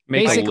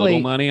 Make a Basically- little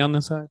money on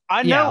the side.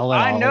 I Yeah, know, a little,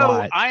 I a know,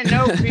 lot. I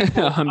know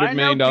people. $100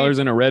 million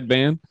in a red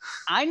band.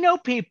 I know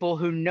people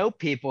who know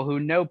people who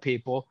know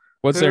people.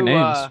 What's their who,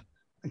 names?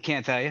 I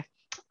can't tell you.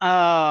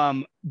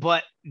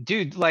 But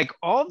dude, like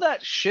all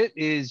that shit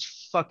is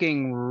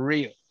fucking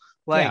real.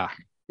 Like Yeah.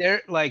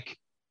 they're like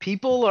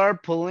people are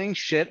pulling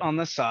shit on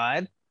the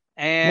side.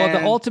 And well,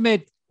 the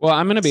ultimate Well,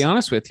 I'm gonna be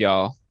honest with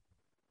y'all.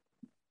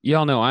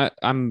 Y'all know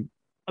I'm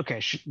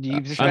Okay,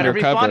 this better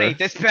be funny.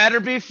 This better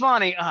be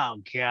funny. Oh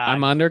God,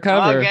 I'm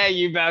undercover.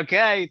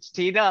 Okay, it's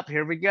teed up.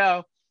 Here we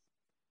go.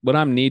 But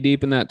I'm knee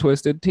deep in that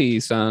twisted tea,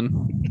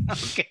 son.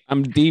 Okay.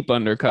 I'm deep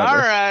undercover. All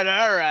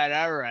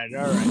right.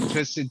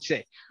 Twisted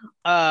tea.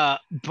 But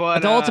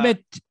the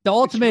ultimate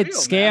real,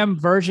 scam man.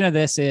 version of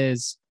this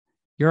is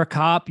you're a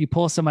cop, you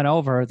pull someone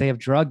over, they have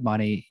drug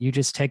money, you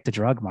just take the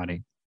drug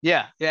money.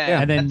 Yeah.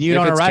 And then you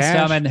don't arrest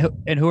them,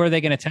 and who are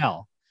they going to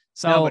tell?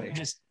 So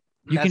nobody.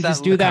 You can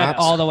just do that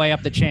all the way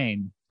up the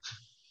chain.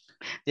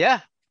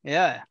 Yeah.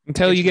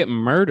 Until you get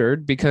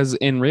murdered, because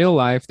in real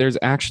life, there's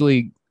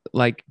actually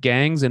like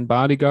gangs and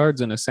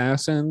bodyguards and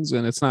assassins,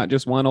 and it's not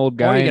just one old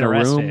guy in a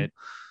room.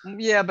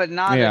 Yeah, but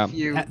not if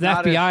you. The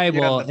FBI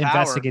will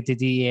investigate, the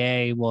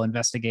DEA will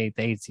investigate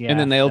the ATF, and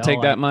then they'll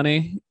take that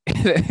money.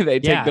 They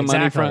take the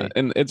money from,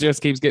 and it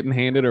just keeps getting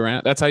handed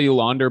around. That's how you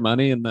launder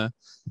money in the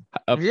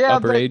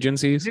upper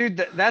agencies,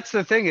 dude. That's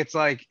the thing. It's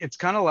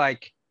kind of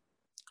like,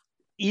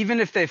 even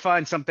if they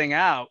find something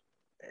out,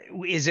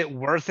 is it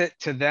worth it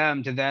to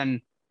them to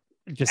then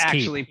just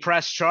actually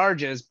press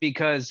charges?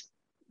 Because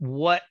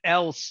what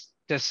else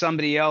does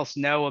somebody else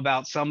know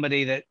about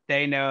somebody that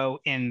they know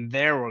in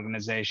their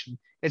organization?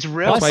 It's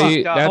real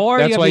fucked up.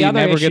 That's why you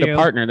never get a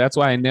partner. That's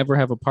why I never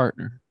have a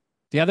partner.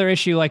 The other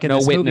issue, like in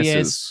this movie,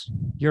 is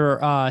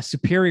your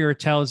superior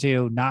tells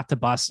you not to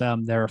bust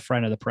them. They're a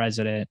friend of the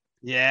president.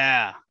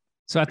 Yeah.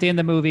 So at the end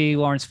of the movie,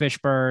 Lawrence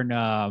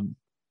Fishburne,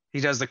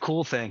 he does the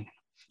cool thing.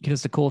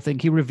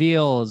 He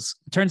reveals,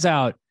 it turns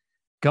out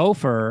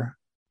Gopher,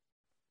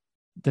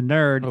 the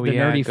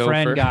nerdy Gopher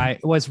friend guy,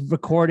 was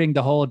recording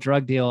the whole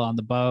drug deal on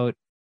the boat.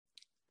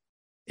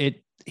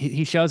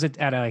 He shows it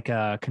at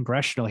a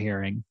congressional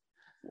hearing,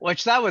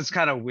 which that was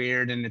kind of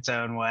weird in its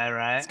own way,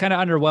 right? It's kind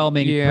of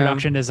underwhelming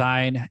production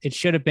design. It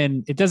should have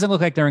been. It doesn't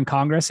look like they're in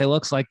Congress. It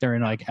looks like they're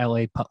in like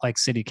LA, like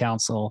city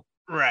council,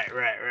 right,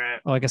 or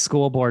like a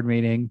school board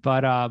meeting.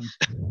 But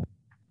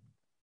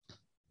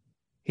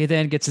he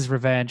then gets his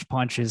revenge,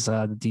 punches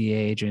the DA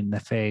agent in the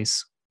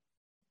face.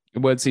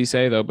 What's he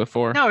say though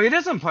before? No, he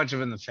doesn't punch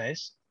him in the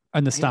face.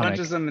 In the stomach. He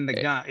punches him in the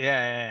gun.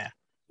 Yeah.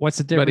 What's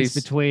the difference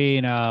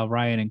between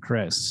Ryan and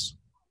Chris?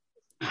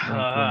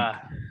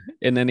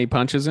 And then he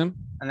punches him.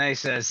 And then he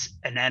says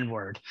an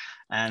N-word.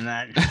 And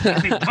then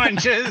he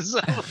punches.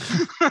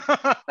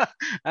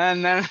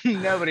 And then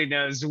nobody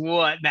knows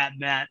what that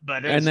meant.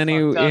 But and then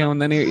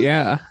he.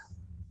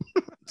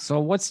 So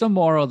what's the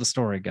moral of the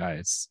story,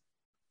 guys?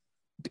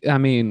 I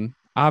mean,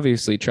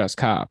 obviously trust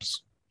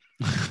cops.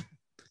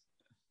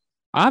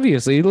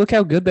 Obviously, look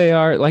how good they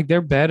are. Like,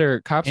 they're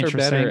better. Cops are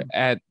better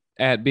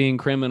at being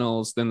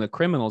criminals than the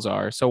criminals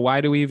are. So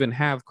why do we even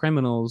have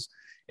criminals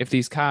if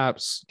these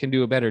cops can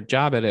do a better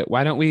job at it?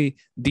 Why don't we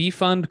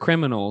defund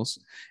criminals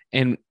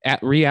and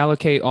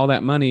reallocate all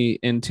that money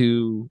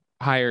into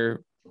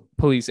higher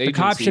police agencies?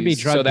 The cops should be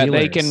drug dealers.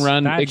 They can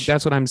run.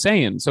 That's what I'm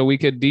saying. So we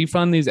could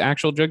defund these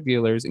actual drug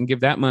dealers and give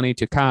that money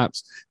to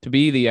cops to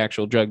be the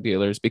actual drug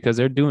dealers, because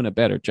they're doing a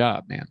better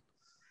job, man.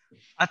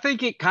 I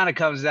think it kind of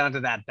comes down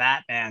to that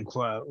Batman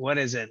quote. What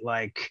is it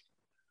like?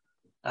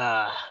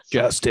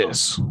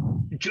 Justice.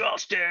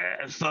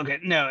 Fuck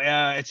it. No,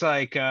 it's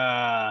like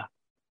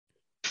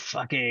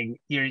fucking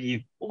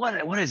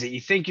what is it?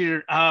 You think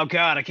you're, oh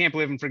God, I can't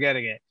believe I'm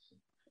forgetting it.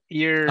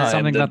 You're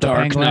something about the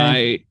Dark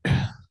Knight.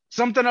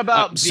 Something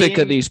about I'm sick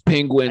of these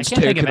penguins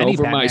taking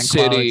over my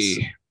city.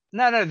 Quotes.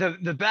 No,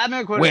 the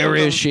Batman quote. Where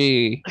is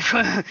she?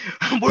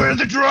 Where are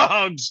the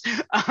drugs?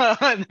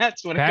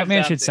 That's what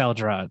Batman should sell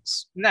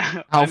drugs. No,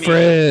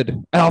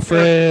 Alfred.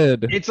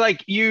 It's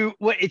like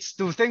it's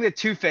the thing that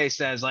Two-Face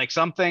says, like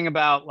something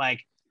about like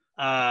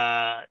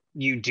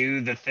you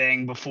do the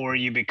thing before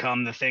you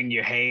become the thing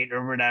you hate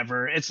or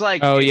whatever. It's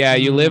like, oh yeah,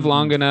 you live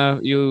long enough.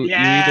 You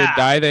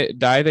either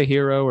die the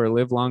hero or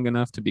live long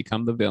enough to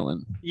become the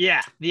villain.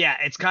 Yeah.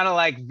 It's kind of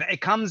like,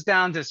 it comes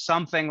down to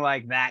something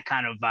like that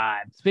kind of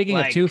vibe. Speaking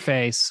of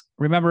Two-Face,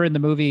 remember in the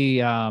movie,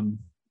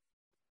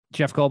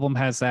 Jeff Goldblum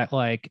has that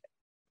like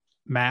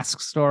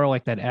mask store,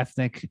 like that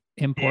ethnic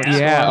import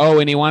store. Oh,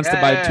 and he wants to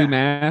buy two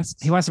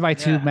masks. He wants to buy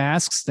two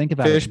masks. Think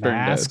about it.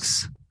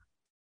 Masks.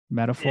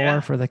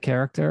 Metaphor for the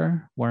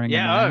character wearing a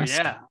mask.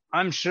 Oh yeah,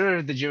 I'm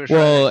sure the Jewish.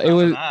 Well,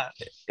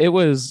 it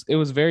was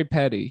very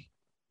petty,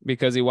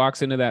 because he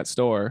walks into that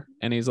store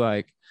and he's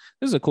like,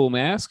 "This is a cool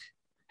mask.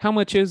 How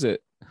much is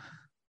it?"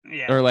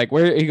 Yeah. Or like,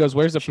 where he goes,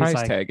 "Where's the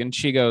price tag?" And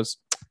she goes,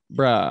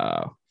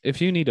 "Bro,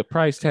 if you need a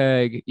price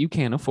tag, you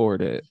can't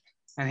afford it."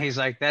 And he's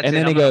like, "That's and it.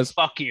 then I'm he goes,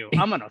 "Fuck you.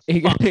 I'm gonna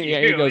fuck you."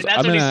 He goes,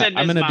 That's what he said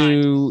in his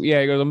mind.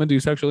 He goes, "I'm gonna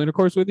do sexual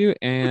intercourse with you,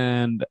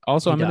 and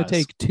also I'm gonna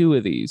take two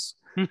of these.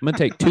 I'm gonna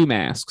take two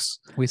masks."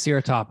 We see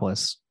her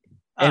topless.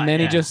 And then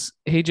he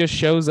just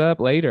shows up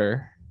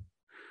later,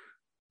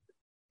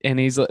 and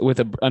he's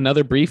with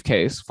another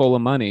briefcase full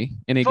of money,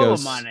 and he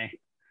goes,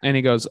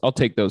 "I'll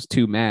take those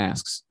two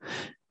masks."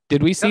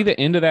 Did we see the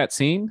end of that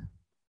scene?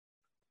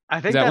 I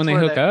think Is that that's when they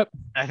where hook up?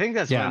 I think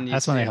that's Yeah, when you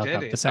that's when they see hook up.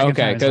 Diddy. The second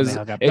Okay, time is when because they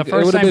hook up. it The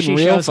first would have time been she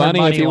real shows her funny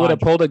if money he would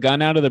have laundering. pulled a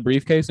gun out of the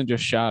briefcase and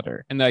just shot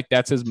her, and like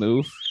that's his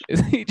move.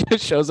 He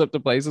just shows up to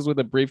places with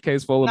a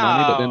briefcase full of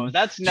money, but No, then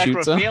that's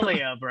shoots 'em.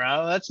 necrophilia,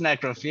 bro. That's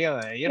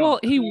necrophilia. You well,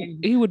 don't.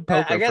 he would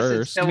poke I her guess it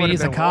first. still I mean, would have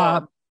he's a been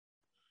cop.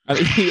 warm.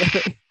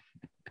 Yeah,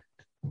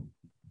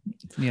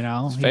 You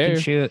know, It's he fair. can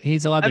shoot.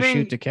 He's allowed I to mean,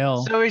 shoot to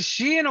kill. So is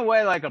she in a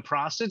way like a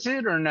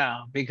prostitute or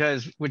no?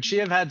 Because would she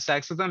have had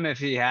sex with him if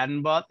he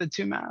hadn't bought the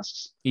 2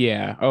 masks?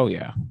 yeah. Oh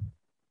yeah.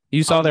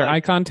 You saw was their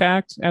like- eye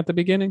contact at the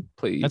beginning,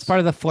 please. That's part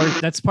of the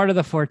flirt. That's part of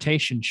the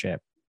flirtationship.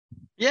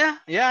 Yeah,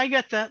 I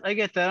get that.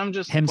 I'm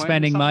just Him pointing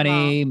spending something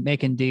money,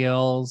 making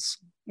deals,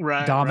 out.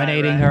 Right,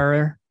 dominating right.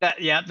 her.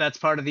 That's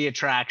part of the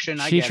attraction.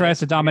 She tries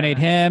to dominate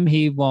him.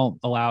 He won't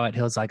allow it.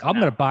 He's like, I'm No.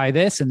 going to buy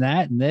this and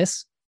that and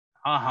this.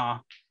 Uh-huh.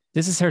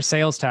 This is her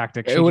sales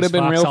tactic. it would have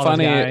been real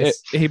funny.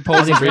 He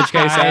pulls These his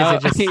briefcase guys,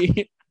 out. it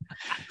just-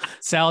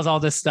 sells all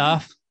this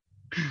stuff.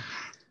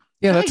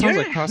 yeah, that Yeah, sounds you're-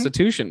 like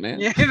prostitution, man.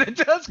 Yeah, that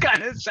does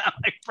kind of sound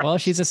like. Well,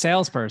 she's a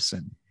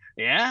salesperson.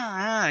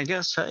 Yeah, I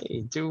guess.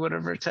 Hey, do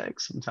whatever it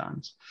takes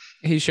sometimes.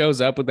 He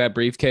shows up with that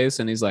briefcase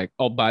and he's like,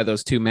 I'll buy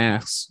those 2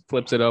 masks,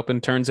 flips it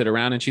open, turns it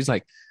around, and she's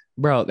like,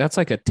 bro, that's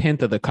like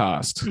 1/10 of the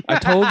cost. I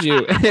told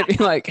you. It'd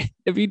be like,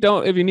 if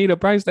you need a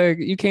price tag,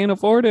 you can't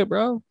afford it,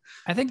 bro.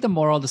 I think the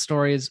moral of the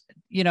story is,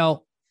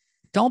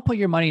 don't put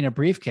your money in a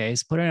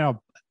briefcase. Put it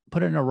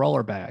in a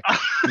roller bag.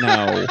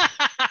 No.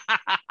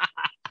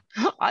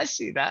 I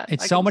see that.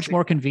 It's I so can much see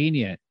more that.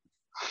 convenient.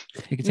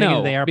 You can take it to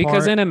No, the airport.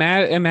 because then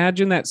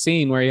imagine that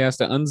scene where he has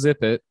to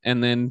unzip it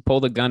and then pull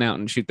the gun out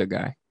and shoot the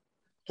guy.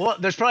 Well,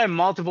 there's probably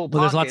multiple.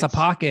 well, there's lots of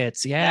pockets.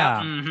 pockets. Yeah.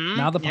 mhm,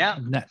 Now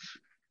yeah.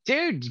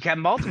 Dude, you have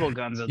multiple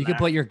guns in you there. can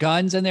put your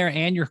guns in there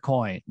and your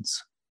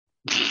coins.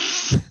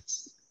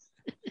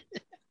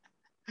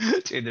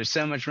 Dude, there's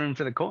so much room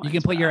for the coins. You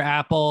can put bro. your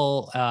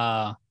Apple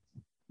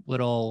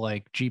little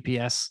like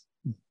GPS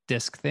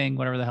disc thing,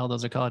 whatever the hell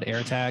those are called,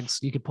 air tags.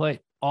 You could put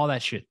all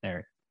that shit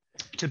there.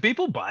 Do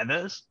people buy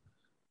this?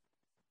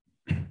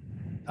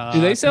 Do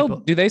they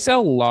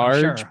sell large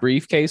sure.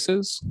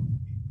 briefcases?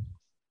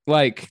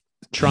 Like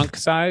trunk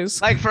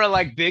size? Like for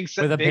like big,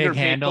 With a bigger big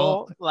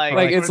handle? people?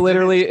 Like It's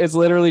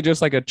literally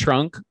just like a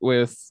trunk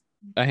with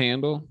a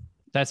handle.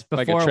 That's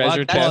like a before treasure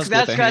luggage. chest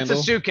That's with a a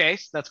handle?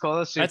 suitcase. That's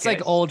called a suitcase. That's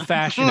like old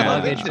fashioned No.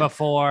 luggage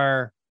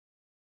before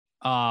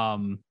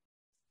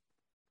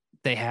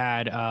they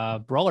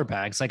had roller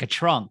bags. Like a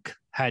trunk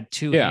had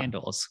 2 Yeah.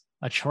 handles.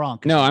 A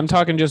trunk. No, I'm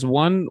talking just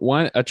one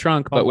a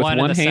trunk, but with one in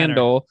one the center.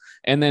 handle,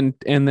 and then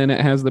it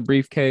has the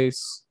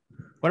briefcase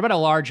What about a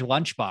large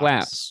lunchbox?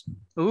 flaps.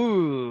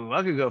 Ooh,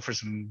 I could go for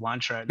some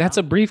lunch right That's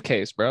now. a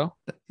briefcase, bro.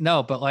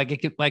 No, but like it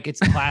could, like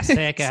it's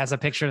plastic. It has a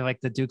picture of like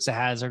the Dukes of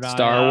Hazzard on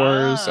Star it.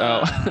 Wars.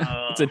 Oh,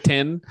 Oh. it's a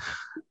tin,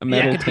 a Yeah,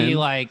 metal it could be tin.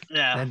 like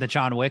Yeah. the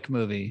John Wick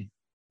movie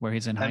where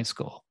he's in high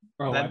school.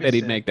 Bro, I that'd be bet he'd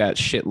sick. make that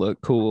shit look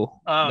cool.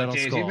 Oh, middle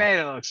dude, you school. made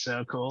it look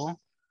so cool.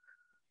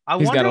 I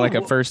He's got wonder like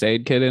a wh- first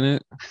aid kit in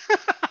it.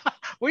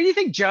 What do you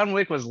think John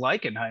Wick was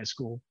like in high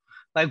school?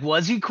 Like,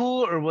 was he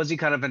cool or was he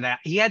kind of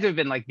he had to have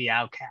been like the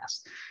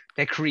outcast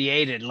that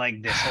created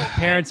like this whole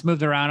Parents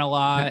moved around a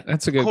lot.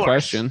 That's a good course.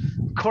 question.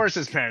 Of course,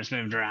 his parents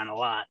moved around a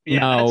lot.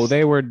 No, that's-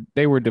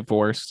 they were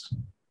divorced.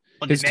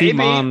 well, His maybe-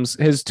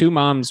 two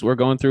moms were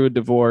going through a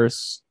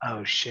divorce.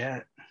 Oh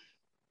shit!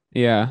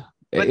 Yeah.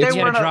 But It's- they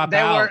had to weren't. drop They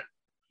out. were.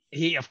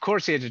 Of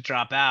course, he had to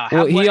drop out.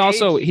 well, What he age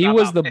did he drop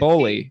was out? the 15?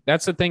 bully.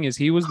 That's the thing is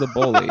he was the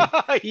bully.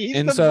 He's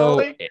And the so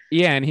bully?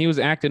 yeah, and he was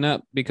acting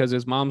up because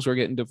his moms were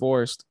getting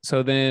divorced.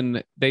 So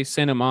then they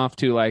sent him off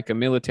to like a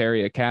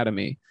military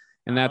academy,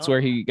 and that's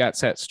where he got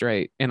set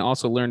straight and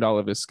also learned all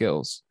of his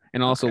skills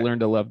and also Okay.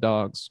 learned to love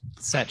dogs.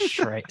 Set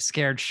straight,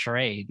 scared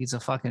straight. He's a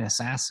fucking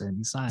assassin.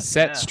 He's not.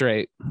 Set Yeah.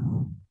 straight.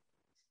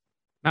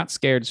 Not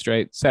scared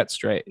straight, set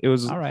straight. It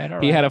was All right. All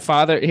right. he had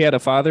a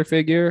father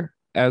figure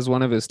as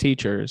one of his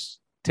teachers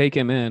take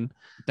him in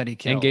that he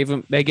killed.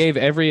 and they gave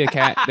every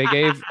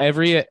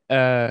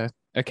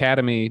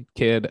academy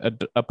kid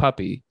a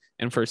puppy,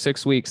 and for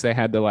 6 weeks they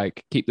had to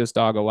like keep this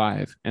dog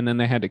alive, and then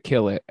they had to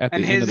kill it at the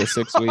And end of the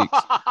 6 weeks.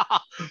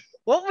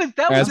 What was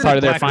that? As Was part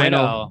of their Black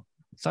final Widow.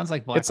 Sounds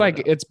like Black It's like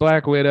Widow. it's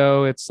Black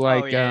Widow. It's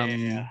like Oh,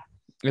 yeah.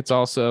 it's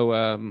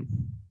also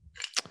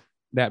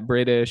that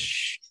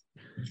British,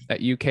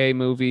 that UK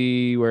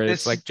movie where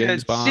it's like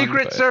James Bond.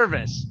 Secret but-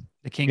 Service.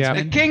 the Kingsman.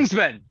 The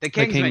Kingsman. The The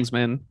Kingsman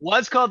Kingsman.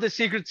 was called the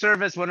Secret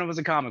Service when it was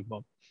a comic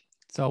book.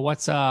 So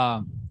what's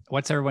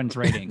everyone's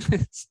rating?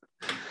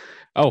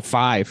 Oh,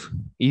 5.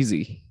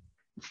 Easy.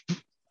 Oh,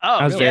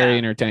 I was really? very Yeah.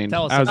 entertained.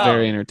 Tell us I was about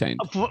very it. entertained.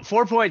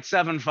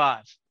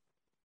 4.75.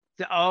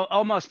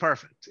 Almost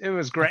perfect. It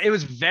was great. It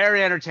was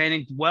very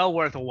entertaining. Well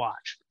worth a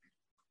watch.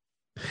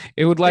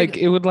 It would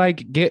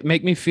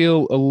make me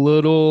feel a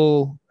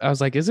little. I was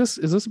like, is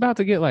this about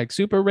to get like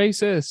super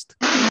racist?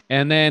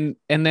 And then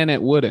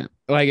it wouldn't.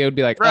 Like it would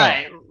be like,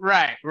 Right, oh.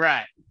 right.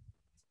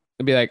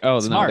 It'd be like, oh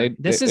Smart.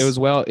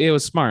 no, it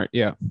was smart.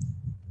 Yeah.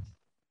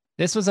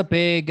 This was a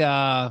big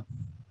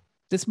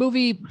this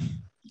movie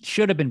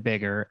should have been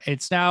bigger.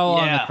 It's now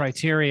on the Yeah.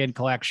 Criterion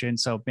collection,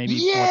 so maybe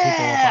more people will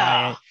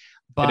buy it.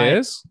 But it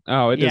is?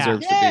 Oh, it Yeah.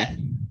 deserves Yeah. to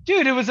be.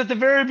 Dude, it was at the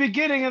very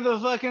beginning of the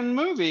fucking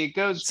movie. It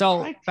goes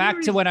so back to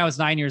Criterion. when I was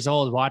 9 years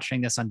old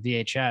watching this on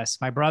VHS,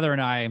 my brother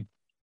and I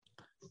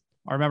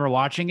remember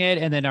watching it,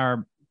 and then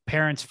our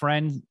parents'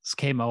 friends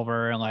came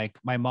over, and like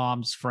my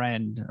mom's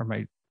friend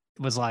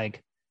was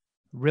like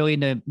really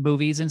into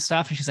movies and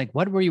stuff. And she's like,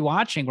 "What were you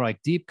watching?" We're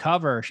like, "Deep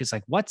Cover." She's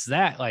like, "What's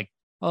that?" Like,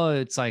 "Oh,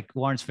 it's like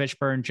Lawrence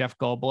Fishburne, Jeff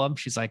Goldblum."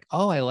 She's like,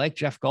 "Oh, I like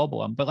Jeff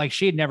Goldblum," but like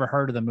she had never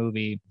heard of the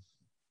movie.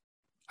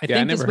 I Yeah, I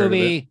think this never heard of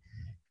movie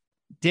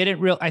didn't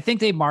real. I think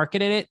they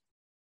marketed it,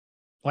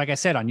 like I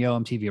said, on Yo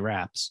MTV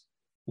Raps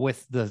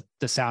with the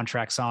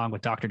soundtrack song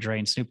with Dr. Dre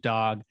and Snoop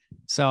Dogg.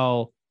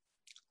 So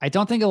I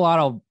don't think a lot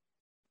of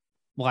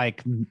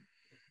like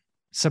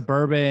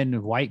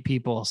suburban white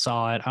people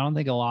saw it. I don't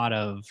think a lot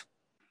of.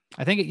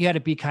 I think you had to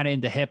be kind of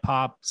into hip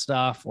hop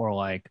stuff or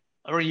like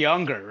Or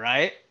younger,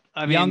 right?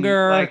 I mean,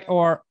 younger like,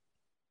 or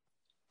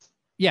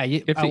yeah,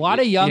 If a it- lot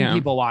of young yeah.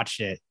 people watched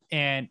it,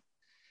 and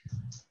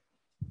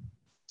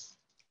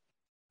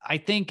I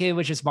think it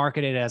was just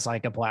marketed as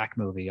like a black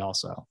movie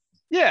also.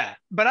 yeah,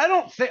 but I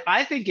don't think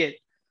I think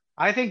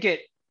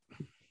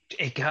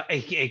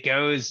it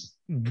goes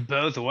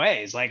both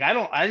ways. Like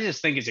I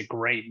just think it's a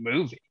great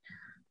movie.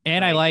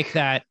 And I like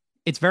that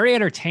it's very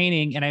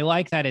entertaining, and I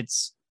like that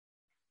it's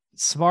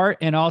smart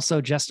and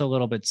also just a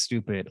little bit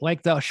stupid.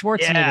 Like the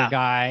Schwarzenegger Yeah.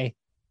 guy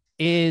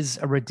is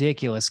a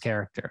ridiculous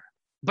character.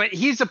 But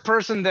he's a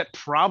person that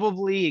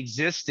probably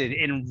existed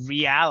in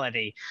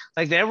reality.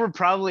 Like there were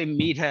probably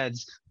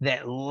meatheads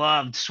that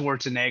loved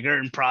Schwarzenegger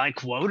and probably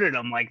quoted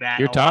him like that.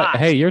 You're a lot.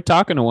 Hey, you're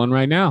talking to one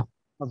right now.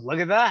 Look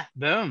at that.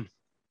 Boom.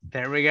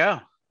 There we go.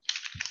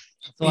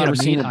 It's a lot ever of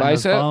seen meat a on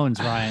those bicep? bones,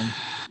 Ryan.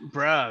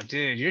 Bro,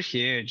 dude, you're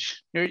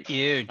huge. You're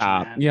huge.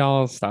 Stop. Man.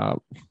 Y'all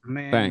stop.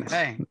 Man, Thanks.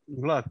 hey,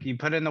 look, you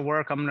put in the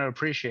work, I'm gonna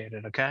appreciate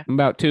it, okay? I'm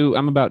about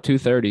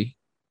 230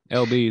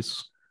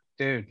 lbs,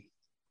 Dude,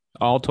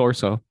 all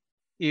torso.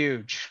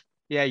 huge.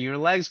 Yeah, your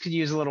legs could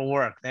use a little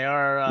work. They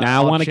are Now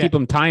I all want to chest. keep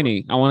them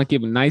tiny. I want to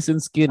keep them nice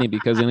and skinny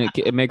because then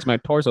it makes my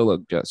torso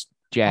look just All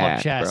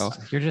jacked, chest. bro.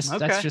 You're just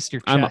Okay. that's just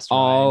your I'm chest.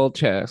 all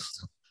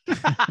chest.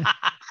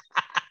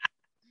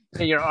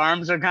 Yeah, your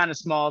arms are kind of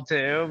small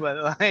too,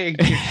 but like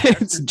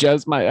It's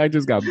just I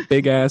just got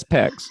big ass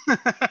pecs.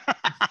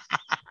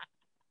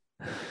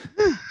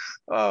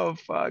 oh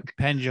fuck.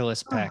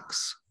 Pendulous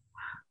pecs.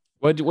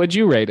 What'd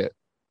you rate it?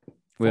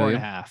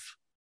 4.5.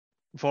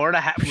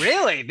 4.5.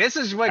 Really? This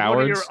is like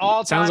one of your Cowards?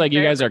 all-time Sounds like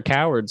you guys favorites. are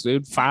cowards,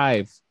 dude.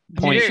 5.0.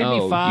 Dude, it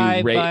should be 5,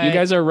 you but-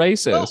 guys are Well,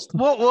 racist.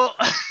 well,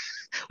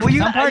 you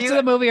Some parts of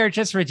the movie are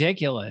just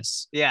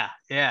ridiculous. yeah.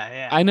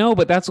 I know,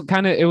 but that's what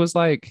kind of it was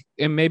like.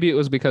 And maybe it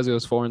was because it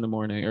was 4 a.m.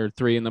 or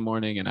 3 a.m.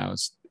 and I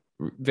was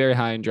very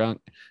high and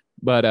drunk.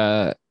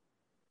 But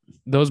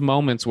those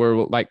moments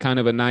were like kind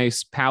of a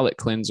nice palate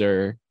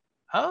cleanser.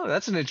 Oh,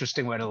 that's an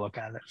interesting way to look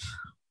at it.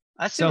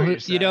 I see So what who, you're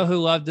you know saying. who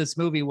loved this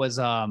movie was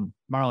Marlon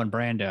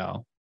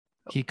Brando.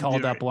 He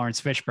called up Lawrence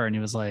Fishburne. He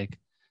was like,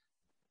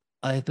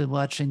 "I've been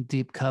watching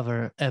Deep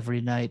Cover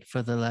every night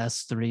for the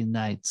last 3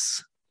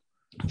 nights."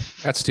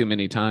 That's too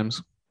many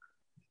times.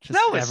 Just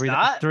No, it's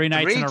not. 3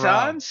 nights in a row.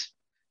 times.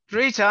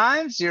 3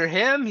 times. You're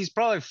him. He's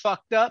probably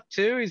fucked up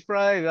too. He's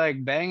probably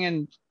like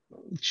banging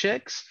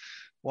chicks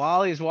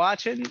while he's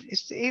watching.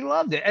 He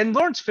loved it. And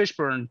Lawrence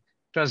Fishburne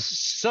does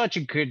such a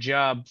good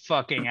job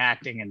fucking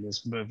acting in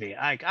this movie.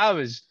 I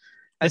was.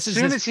 This as is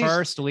soon his as he's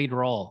first lead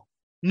role.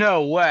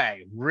 no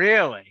way,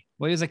 really.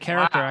 Well, he was a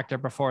character Wow. actor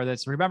before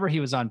this. Remember, he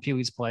was on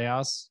Pee-wee's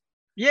Playhouse.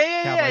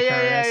 Yeah. Cowboy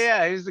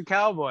Curtis. He's the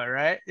cowboy,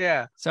 right?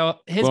 Yeah. So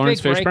his Lawrence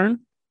big break, Fishburne.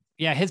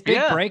 yeah, his big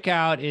Yeah.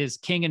 breakout is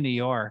King of New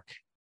York.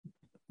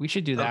 We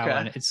should do that Okay.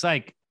 one. It's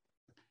like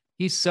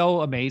he's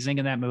so amazing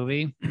in that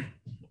movie.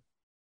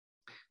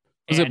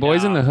 Was it And,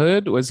 Boys in the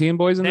Hood? Was he in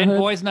Boys in the Then Hood?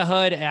 Boys in the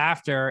Hood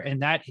after,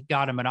 and that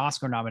got him an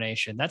Oscar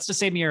nomination. That's the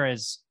same year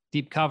as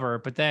Deep Cover,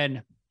 but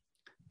then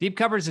Deep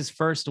Cover is his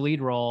first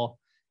lead role,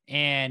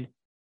 and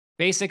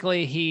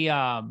basically he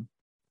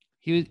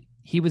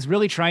was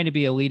really trying to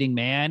be a leading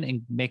man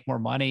and make more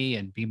money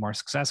and be more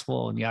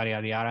successful and yada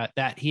yada yada.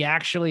 That he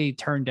actually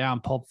turned down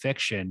Pulp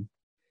Fiction.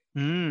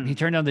 Mm, He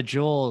turned down the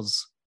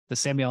Jules, the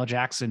Samuel L.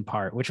 Jackson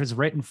part, which was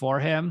written for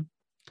him,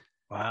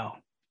 wow.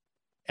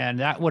 and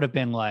that would have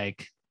been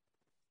like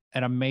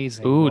an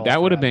amazing. Ooh, role that for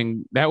would have him.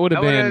 been That would've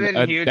been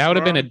huge that would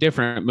have for been a him.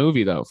 different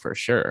movie though, for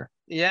sure.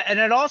 Yeah, and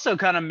it also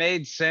kind of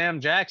made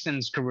Sam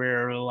Jackson's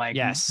career like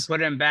Yes.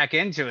 put him back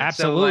into it.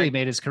 Absolutely So, like,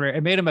 made his career.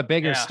 It made him a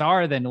bigger Yeah.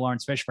 star than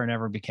Lawrence Fishburne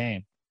ever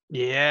became.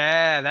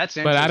 yeah, that's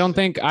But I don't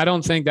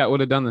interesting. think that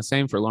would have done the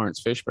same for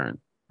Lawrence Fishburne.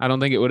 I don't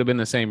think it would have been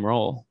the same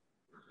role.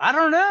 I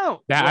don't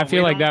know. That Well, I feel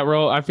we like don't- that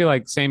role. I feel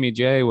like Sammy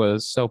J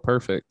was so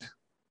perfect.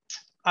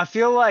 I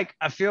feel like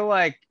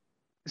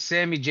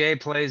Sammy J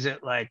plays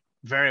it like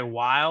very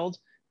wild,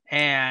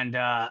 and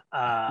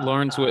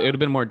Lawrence would it would have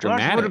been more Lawrence would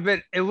dramatic, have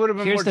been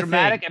more Here's the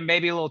dramatic thing. and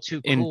maybe a little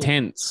too cool.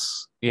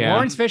 intense. Yeah,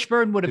 Lawrence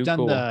Fishburne would have Too done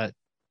cool.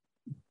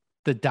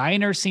 the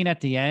diner scene at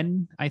the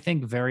end, I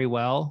think, very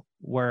well,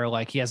 where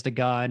like he has the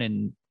gun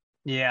and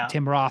Yeah.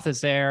 Tim Roth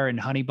is there and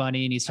Honey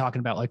Bunny, and he's talking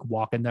about like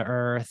walking the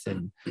earth.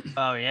 And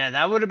Oh yeah,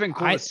 that would have been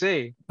cool to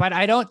see. but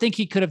I don't think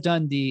he could have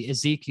done the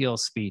Ezekiel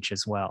speech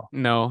as well.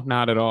 No,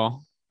 not at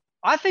all.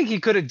 I think he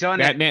could have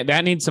done it.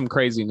 That needs some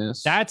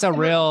craziness. That's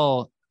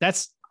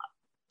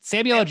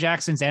Samuel L.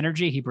 Jackson's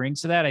energy he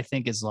brings to that, I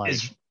think, is like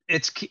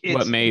It's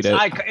what made it.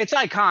 It's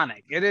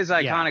iconic. It is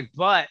iconic.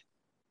 But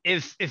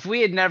if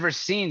we had never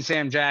seen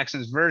Sam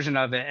Jackson's version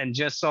of it and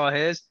just saw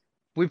his,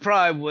 we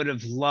probably would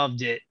have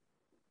loved it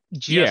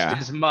just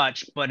as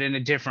much, but in a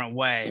different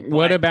way.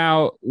 What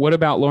about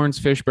Lawrence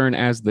Fishburne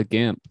as the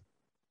Gimp?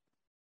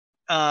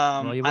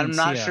 I'm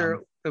not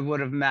sure it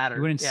would have mattered.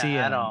 You wouldn't see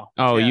at all.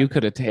 Oh, you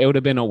could have. It would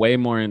have been a way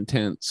more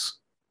intense.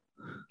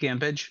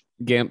 Gimpage.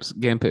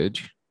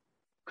 Gimpage.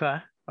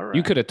 Okay. All right.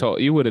 You could have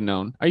told. You would have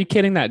known. Are you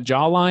kidding? That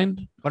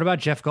jawline. What about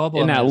Jeff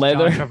Goldblum In that as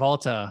leather? John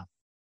Travolta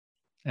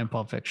in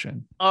Pulp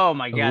Fiction? Oh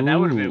my God, that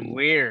would have been Ooh.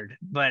 weird.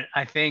 But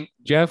I think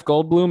Jeff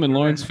Goldblum and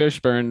Lawrence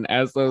Fishburne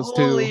as those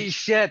two. holy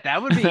shit,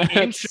 that would be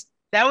interesting.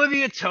 That would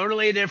be a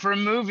totally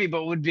different movie,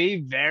 but would be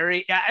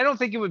very. I don't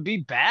think it would be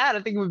bad.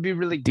 I think it would be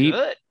really Deep-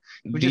 good.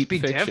 It would just be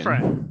fiction.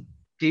 different.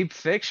 Deep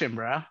fiction,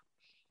 bro.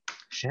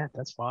 Shit,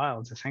 that's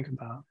wild to think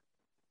about.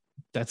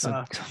 That's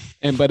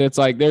But it's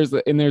like there's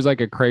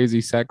like a crazy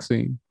sex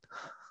scene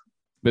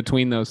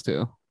between those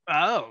two.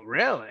 Oh,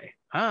 really?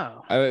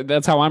 Oh,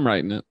 That's how I'm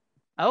writing it.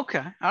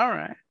 okay. All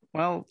right.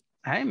 Well,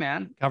 hey,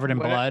 man. covered in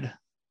What- blood,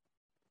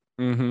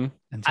 Mm-hmm.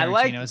 and I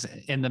like- Tarantino's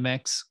in the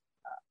mix.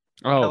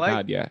 Oh like-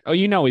 God, yeah. Oh,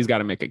 he's got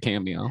to make a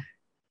cameo.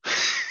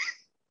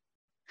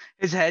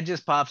 His head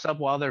just pops up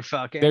while they're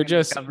fucking. They're and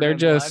he's just covered in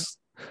blood.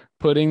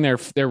 putting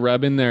they're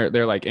rubbing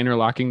they're like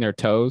interlocking their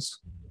toes,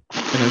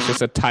 and it's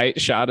just a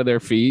tight shot of their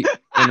feet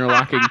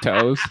interlocking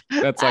toes.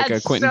 That's like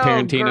That's a Quentin so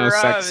Tarantino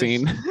sex gross.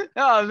 scene.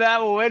 Oh,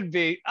 that would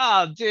be.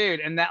 Oh,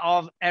 dude, and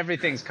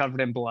everything's covered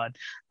in blood.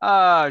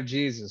 Oh,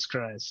 Jesus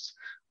Christ!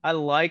 I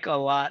like a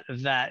lot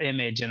of that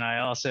image, and I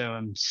also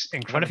am.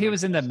 What if he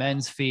was in the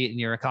men's feet and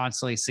you were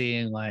constantly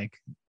seeing like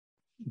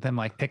them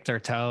like pick their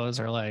toes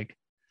or like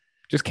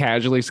Just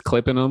casually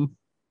clipping them,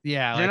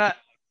 yeah, You're like not.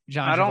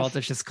 John I don't-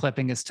 Travolta's just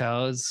clipping his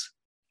toes.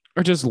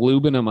 or just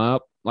lubing them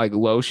up like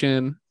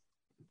lotion,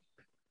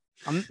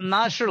 I'm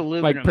not sure.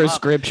 Lubing like him up.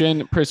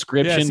 prescription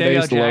Samuel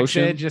based Jackson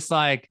lotion. just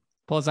like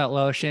pulls out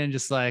lotion,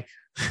 just like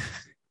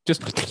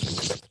Just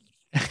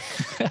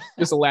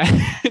just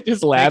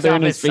takes lathering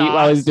off his feet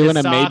while he's socks. doing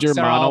His a major socks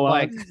are all,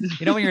 monologue. like,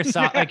 you know when your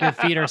like your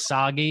feet are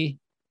soggy.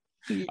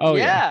 Oh,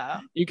 yeah. yeah.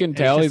 You can It's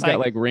tell just he's got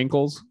like- like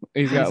wrinkles.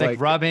 He's He's got like,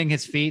 like rubbing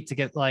his feet to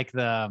get like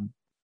the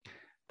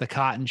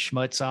cotton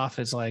schmutz off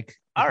his like.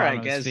 the All right, bottom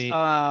of his guys. feet.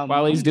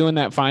 while he's doing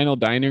that final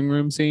dining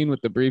room scene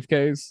with the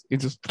briefcase, he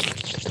just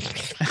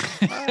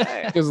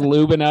right. just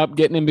lubing up,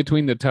 getting in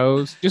between the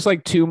toes, just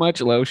like too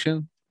much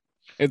lotion.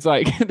 It's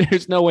like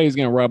there's no way he's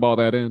gonna rub all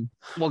that in.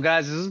 Well,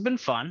 guys, this has been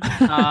fun.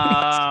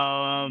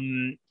 I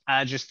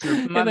just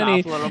threw my And then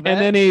mouth a little bit. And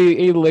then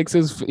he licks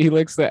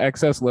the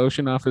excess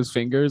lotion off his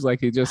fingers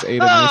like he just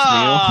ate a nice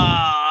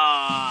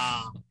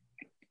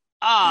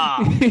Ah,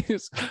 meal. He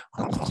just-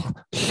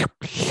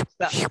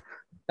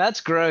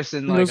 that's gross.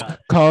 And he like, goes,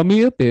 call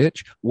me a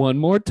bitch one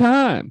more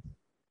time.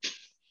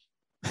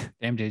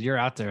 Damn, dude, you're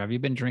out there. Have you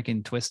been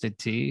drinking twisted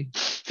tea?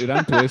 Dude,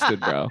 I'm twisted,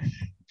 bro.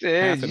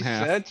 dude, half and you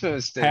half. said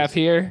twisted. Half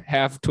here,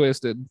 half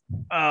twisted.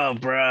 Oh,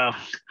 bro.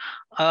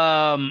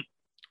 I'm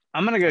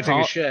gonna go take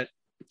Call- a shit.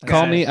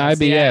 Call me That's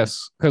the end.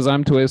 IBS because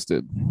I'm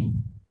twisted.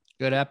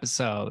 Good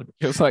episode.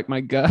 Just like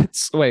my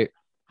guts. Wait.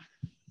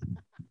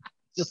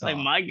 Just like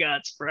So- my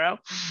guts, bro.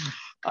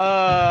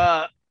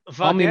 Fuck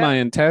Call me yeah. my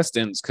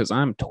intestines because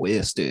I'm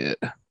twisted.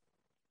 All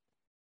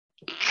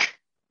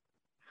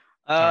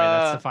right,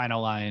 that's the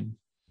final line.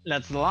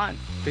 That's the line.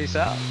 Peace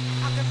out.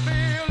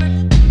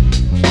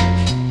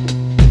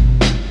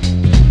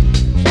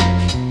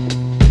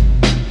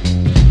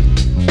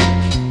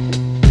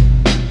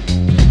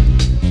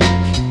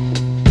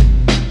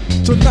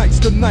 Tonight's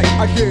the night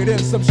I get in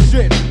some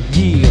shit.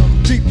 Yeah.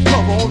 Deep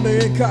cover on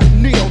the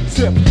incognito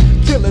tip.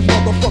 Killing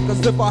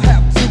motherfuckers if I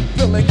have to.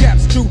 Filling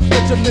gaps too.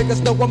 Let your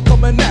niggas know I'm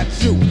coming at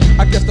you.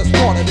 I guess that's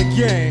part of the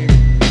game.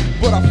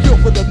 But I feel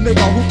for the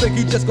nigga who think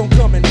he just gon'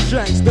 come and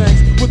change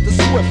things with the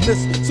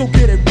swiftness. So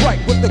get it right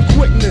with the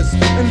quickness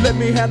and let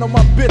me handle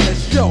my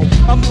business. Yo,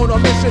 I'm on a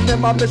mission and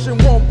my mission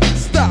won't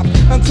stop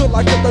until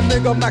I get the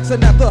nigga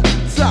maxing at the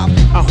top.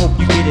 I hope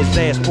you get his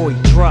ass before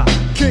he drop.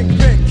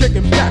 Kingpin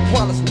kicking back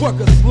while his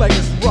workers slaying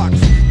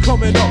rocks.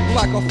 Coming up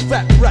like a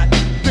fat rat.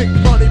 Big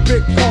money,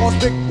 big cars,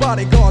 big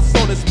bodyguards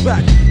on his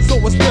back. So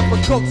it's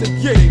difficult to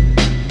get him.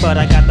 But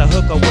I got the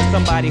hooker with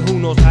somebody who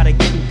knows how to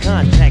get in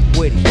contact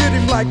with him. Hit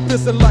him like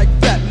this and like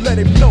that. Let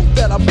him know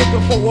that I'm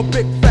looking for a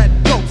big fat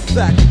dope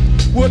sack.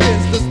 What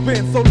is the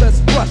spin? So let's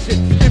rush it.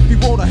 If you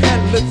wanna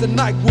handle it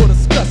tonight, we'll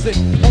discuss it.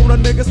 On a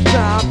nigga's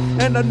time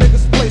and a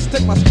nigga's place.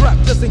 Take my strap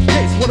just in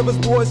case one of his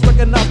boys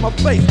recognize my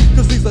face.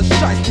 Cause he's a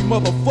shiesty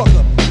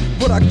motherfucker.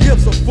 But I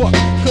gives a fuck,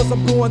 cause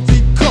I'm going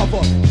deep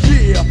cover.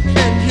 Yeah,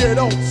 and you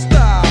don't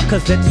stop.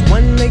 Cause it's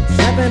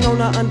 187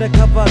 on an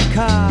undercover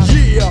car.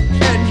 Yeah,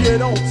 and you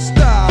don't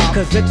stop.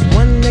 Cause it's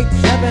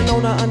 187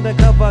 on an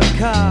undercover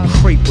car.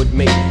 Creep with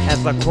me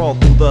as I crawl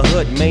through the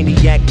hood.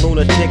 Maniac,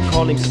 lunatic,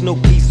 call him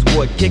Snoop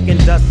Eastwood. Kicking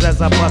dust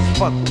as I bust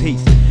fuck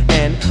peace.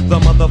 And the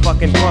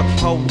motherfucking fuck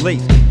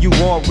police. You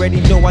already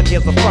know I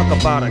give a fuck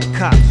about a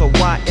cop. So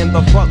why in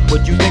the fuck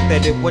would you think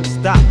that it would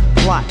stop?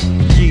 Plot,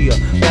 yeah,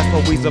 that's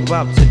what we's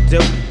about to do.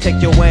 Take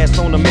your ass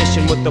on a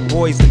mission with the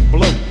boys in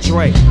blue.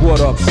 Dre,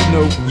 What up,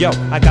 Snoop? yo,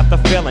 I got the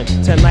feeling.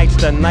 Tonight's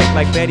the night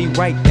like Betty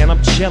Wright. And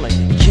I'm chilling,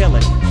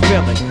 killing,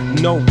 feeling,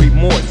 no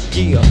remorse,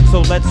 yeah.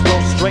 So let's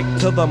go straight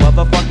to the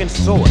motherfucking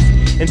source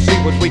and see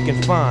what we can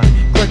find.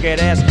 Crooked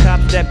ass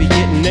cops that be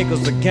getting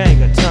niggas a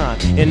gang of time.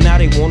 And now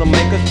they wanna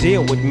make a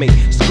deal with me.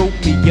 Scoop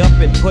me up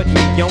and put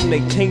me on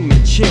their team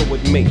and chill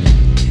with me.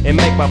 And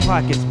make my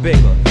pockets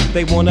bigger.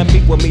 They wanna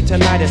meet with me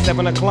tonight at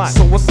 7 o'clock.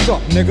 So what's up,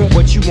 nigga?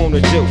 What you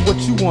wanna do? What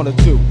you wanna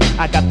do?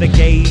 I got the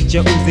gauge,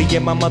 a Uzi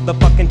in my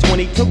motherfucking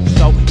 22.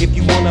 So if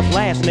you wanna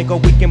blast,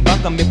 nigga, we can buck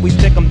 'em. If we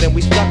stick 'em, then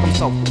we stuck 'em.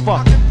 So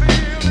fuck.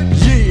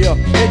 Yeah,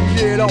 and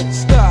you don't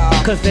stop.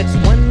 Cause it's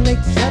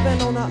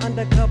 187 on an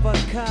undercover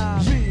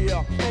car.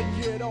 Yeah,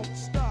 and you don't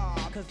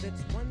stop. Cause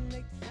it's 1